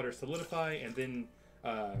all the butter solidify, and then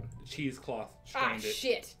cheesecloth strained it.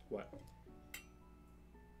 Shit. What?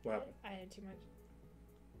 What happened? I had too much.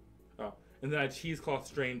 Oh, and then I cheesecloth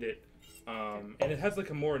strained it, and it has like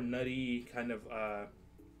a more nutty kind of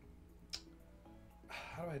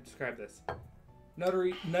how do I describe this?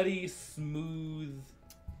 Nutty, smooth,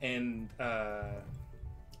 and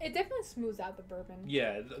It definitely smooths out the bourbon.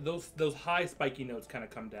 yeah, those high spiky notes kind of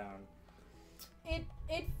come down.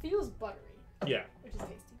 It feels buttery. Yeah. Which is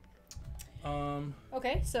tasty.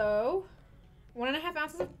 Okay, so 1.5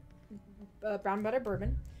 ounces of brown butter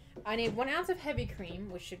bourbon. I need 1 ounce of heavy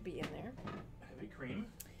cream, which should be in there. Heavy cream.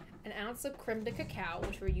 An ounce of creme de cacao,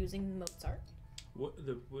 which we're using Mozart.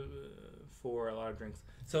 For a lot of drinks.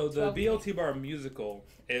 So the 12 BLT Bar musical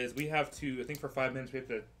is we have to, I think for 5 minutes we have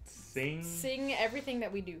to sing. Sing everything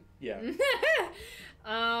that we do. Yeah.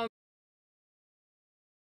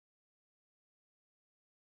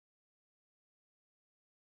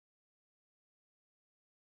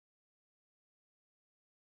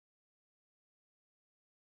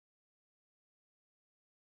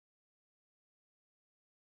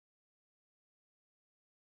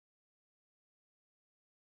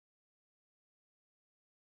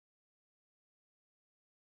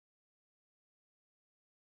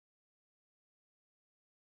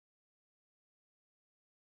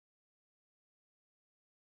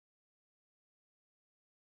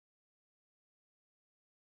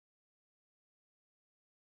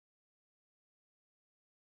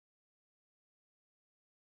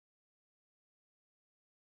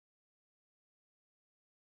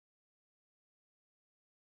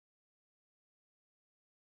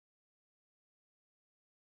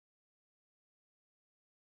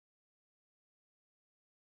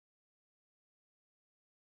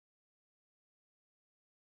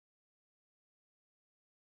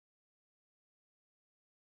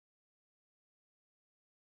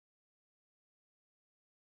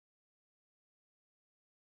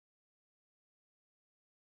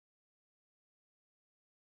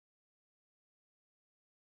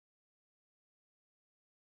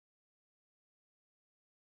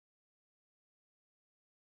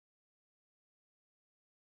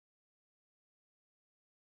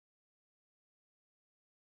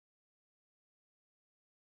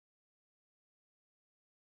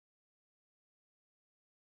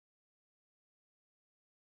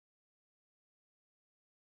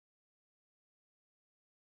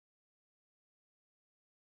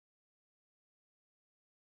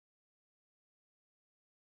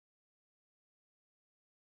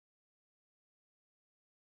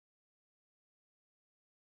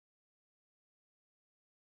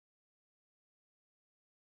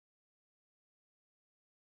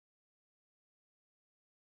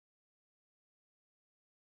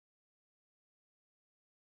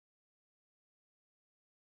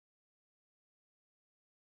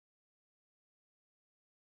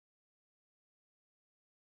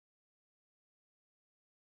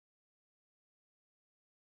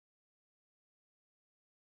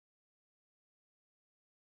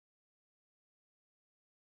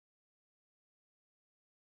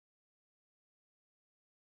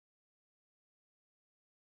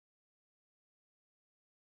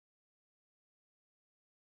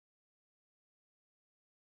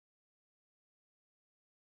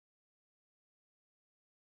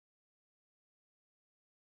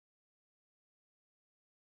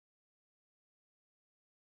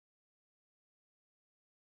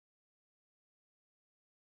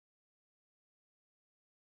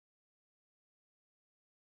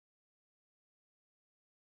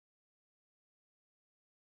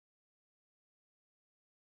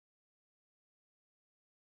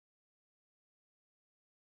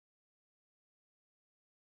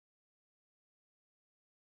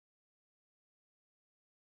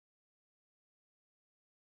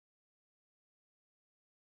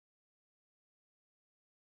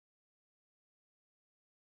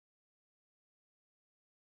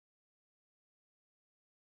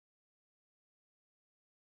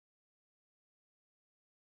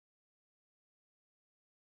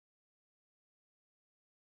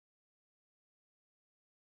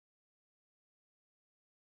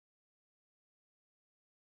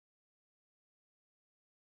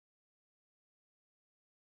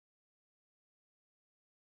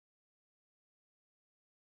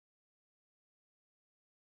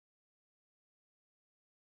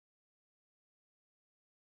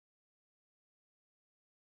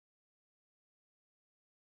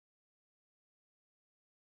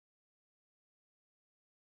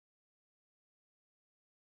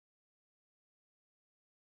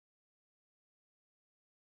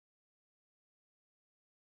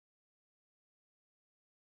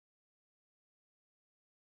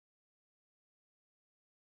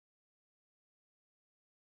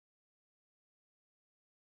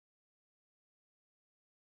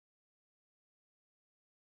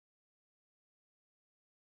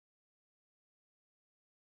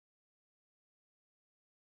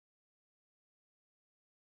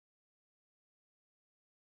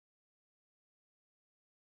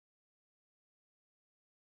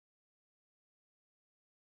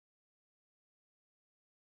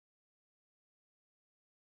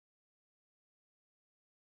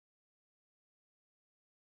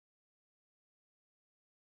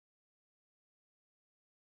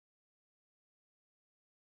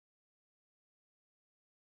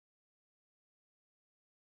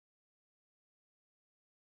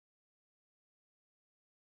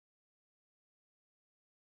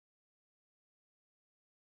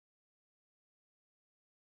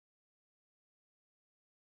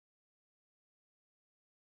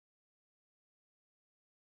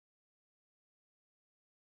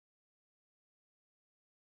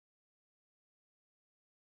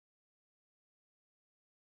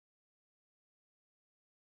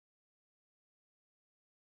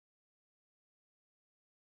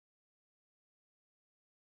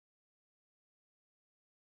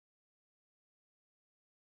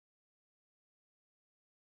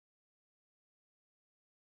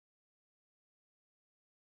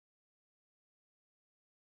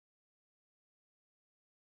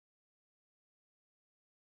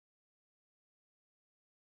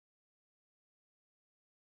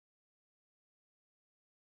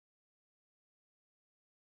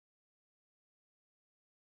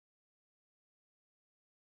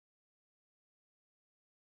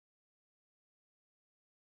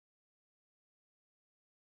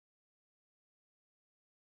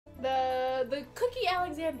 the Cookie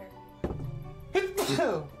Alexander.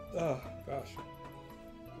 Oh gosh.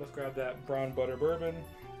 Let's grab that brown butter bourbon.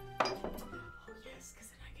 Oh yes, because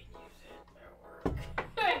then I can use it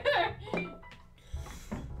at work.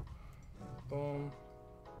 Boom.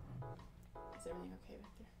 Is everything okay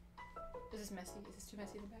back there? Is this messy? Is this too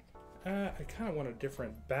messy in the back? I kind of want a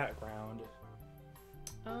different background.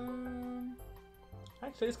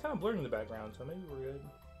 Actually, it's kind of blurred in the background, so maybe we're good.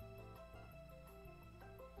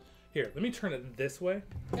 Here, let me turn it this way.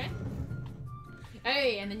 Okay.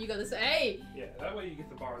 Hey, and then you go this way. Hey! Yeah, that way you get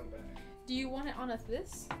the bar in the back. Do you want it on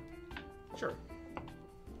this? Sure.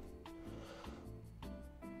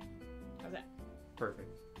 How's that? Perfect.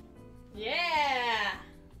 Yeah!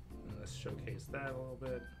 And let's showcase that a little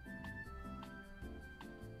bit.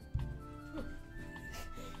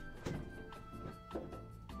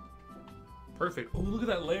 Perfect. Oh, look at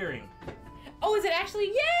that layering. Oh, is it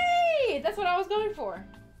actually? Yay! That's what I was going for.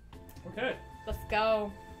 Okay. Let's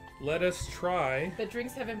go. Let us try. The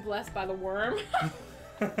drinks have been blessed by the worm.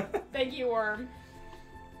 Thank you, worm.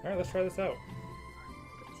 All right, let's try this out.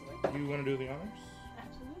 You want to do the honors?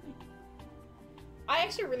 Absolutely. I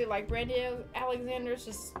actually really like Brandy Alexander's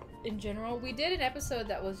just in general. We did an episode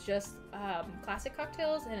that was just classic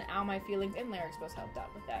cocktails, and All My Feelings and Lyrics both helped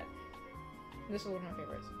out with that. This was one of my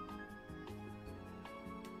favorites.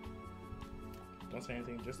 Don't say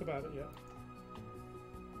anything just about it yet.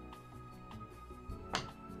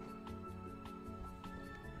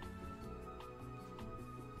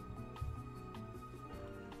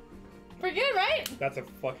 Pretty good, right? That's a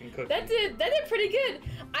fucking cookie. That did pretty good.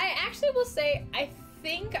 I actually will say I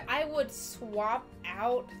think I would swap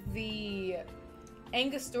out the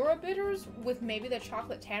Angostura bitters with maybe the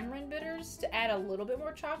chocolate tamarind bitters to add a little bit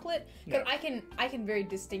more chocolate, because I can very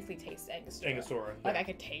distinctly taste Angostura. Angostura. Like I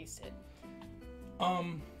could taste it.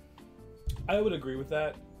 I would agree with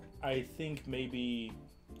that. I think maybe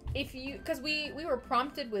If you, because we were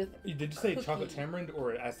prompted with. Did you say cookie. chocolate tamarind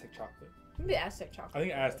or Aztec chocolate? Maybe Aztec chocolate. I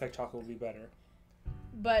think Aztec chocolate would be better.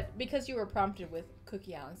 But because you were prompted with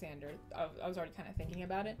Cookie Alexander, I was already kind of thinking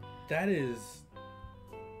about it. That is...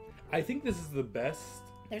 I think this is the best...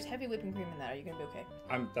 There's heavy whipping cream in that. Are you going to be okay?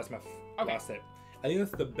 That's my Okay. last sip. I think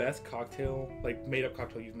that's the best cocktail, like, made-up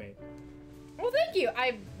cocktail you've made. Well, thank you.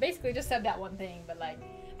 I basically just said that one thing, but like,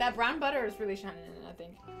 that brown butter is really shining in it, I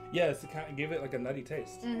think. Yes, to kind of give it, like, a nutty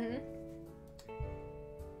taste. Mm-hmm.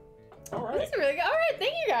 All right. That's really good. All right,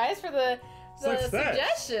 thank you guys for the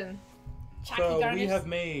suggestion. Chalky So garnish. we have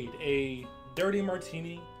made a dirty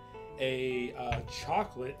martini, a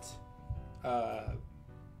chocolate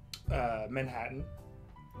Manhattan,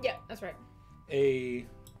 Yeah, that's right. a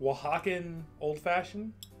Oaxacan old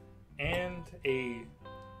fashioned, and a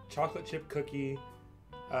chocolate chip cookie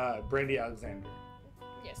Brandy Alexander.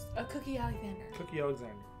 Yes, a Cookie Alexander. Cookie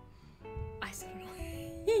Alexander. I said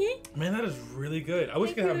it. Man, that is really good. I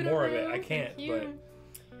wish I could have more of it. I can't, but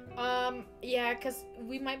yeah, because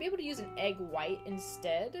we might be able to use an egg white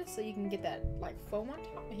instead, so you can get that like foam on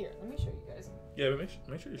top. Here, let me show you guys. yeah, but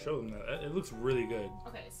make sure you show them that. It looks really good.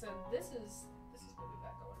 Okay, so this is what we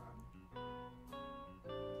got going on.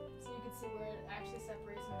 So you can see where it actually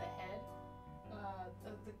separates in the head.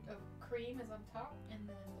 The cream is on top, and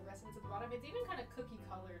then the rest of it's at the bottom. It's even kind of cookie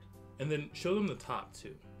colored. And then show them the top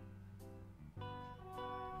too.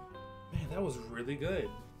 Man, that was really good.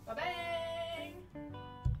 Ba-bang!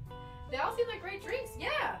 They all seem like great drinks.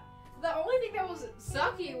 Yeah. The only thing that was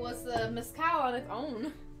sucky was the mezcal on its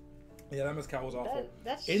own. Yeah, that mezcal was awful.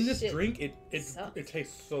 That's In this shit drink, it sucks.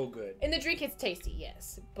 tastes so good. In the drink, it's tasty,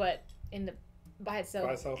 yes, but by itself,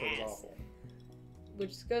 By itself, it was acid. awful.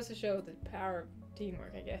 Which goes to show the power of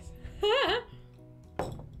teamwork, I guess.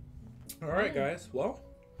 All right, guys. Well,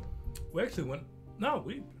 we actually went. No,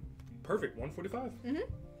 perfect. 145. Mhm.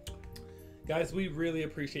 Guys, we really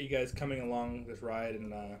appreciate you guys coming along this ride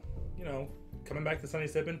and coming back to Sunday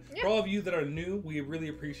Sippin'. Yeah. For all of you that are new, we really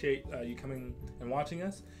appreciate you coming and watching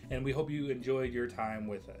us, and we hope you enjoyed your time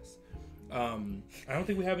with us. I don't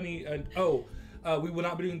think we have any. We will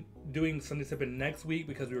not be doing Sunday Sippin' next week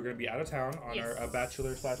because we were going to be out of town on Yes. our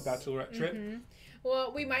bachelor/bachelorette trip. Mhm.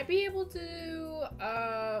 Well, we might be able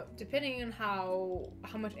to, depending on how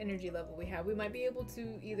much energy level we have, we might be able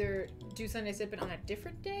to either do Sunday Sippin' on a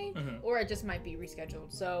different day, or it just might be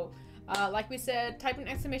rescheduled. So, like we said, type in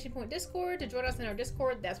 !Discord to join us in our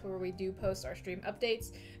Discord. That's where we do post our stream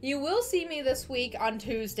updates. You will see me this week on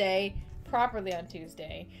Tuesday, properly on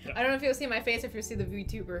Tuesday. Yeah. I don't know if you'll see my face or if you'll see the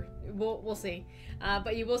VTuber. We'll see.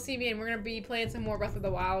 But you will see me, and we're going to be playing some more Breath of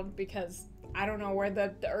the Wild because I don't know where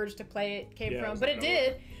the urge to play it came from, but it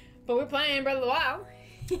did. But we're playing Breath of the Wild.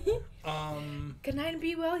 Good night and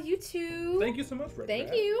be well, you too. Thank you so much, Red Thank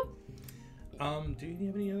Rat. you. Do you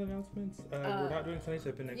have any other announcements? We're not doing Sunday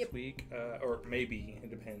Sippin next week, or maybe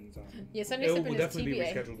it depends on. Yeah, Sunday It Sippin will is definitely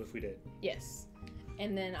TBA. be rescheduled if we did. Yes,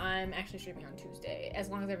 and then I'm actually streaming on Tuesday, as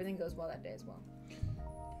long as everything goes well that day as well.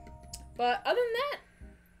 But other than that,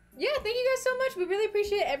 yeah, thank you guys so much. We really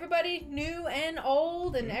appreciate everybody, new and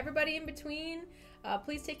old, and everybody in between.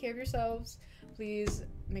 Please take care of yourselves. Please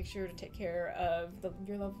make sure to take care of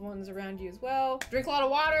your loved ones around you as well. Drink a lot of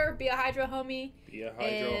water. Be a hydro homie. Be a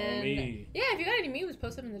hydro homie. Yeah, if you got any memes,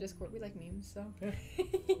 post them in the Discord. We like memes, so. Yeah.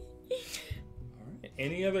 All right.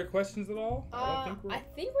 Any other questions at all? I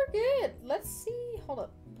think we're good. Let's see. Hold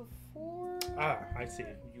up. Before. I see.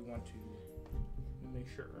 You want to make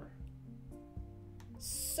sure.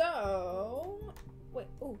 So. Wait.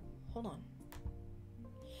 Oh, hold on.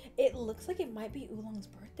 It looks like it might be Oolong's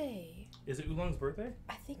birthday. Is it Oolong's birthday?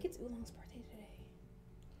 I think it's Oolong's birthday today.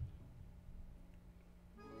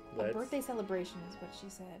 A birthday celebration is what she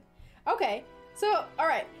said. Okay, so,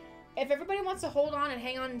 alright. If everybody wants to hold on and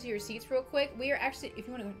hang on into your seats real quick, we are actually, if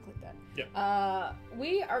you want to go ahead and click that. Yeah.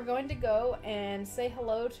 We are going to go and say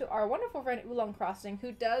hello to our wonderful friend Oolong Crossing,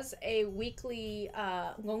 who does a weekly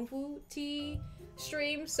Gongfu tea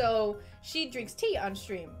stream. So she drinks tea on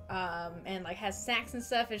stream and like has snacks and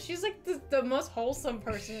stuff, and she's like the most wholesome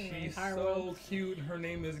person in the entire world. She's so cute. Her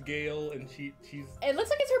name is Gail, and she's it looks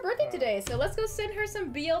like it's her birthday today, so let's go send her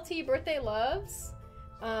some BLT birthday loves.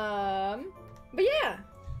 But yeah,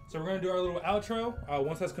 so we're gonna do our little outro.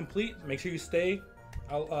 Once that's complete, make sure you stay.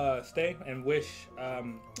 I'll stay and wish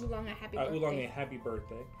Oolong a happy birthday. Oolong a happy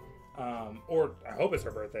birthday, or I hope it's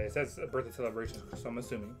her birthday. It says a birthday celebration, so I'm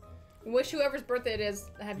assuming. Wish whoever's birthday it is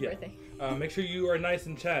a happy birthday. Make sure you are nice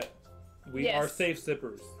in chat. We are safe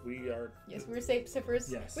sippers. We are. Yes, we're safe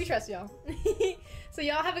sippers. Yes. We trust y'all. So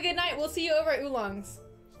y'all have a good night. We'll see you over at Oolong's.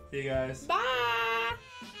 See you guys. Bye.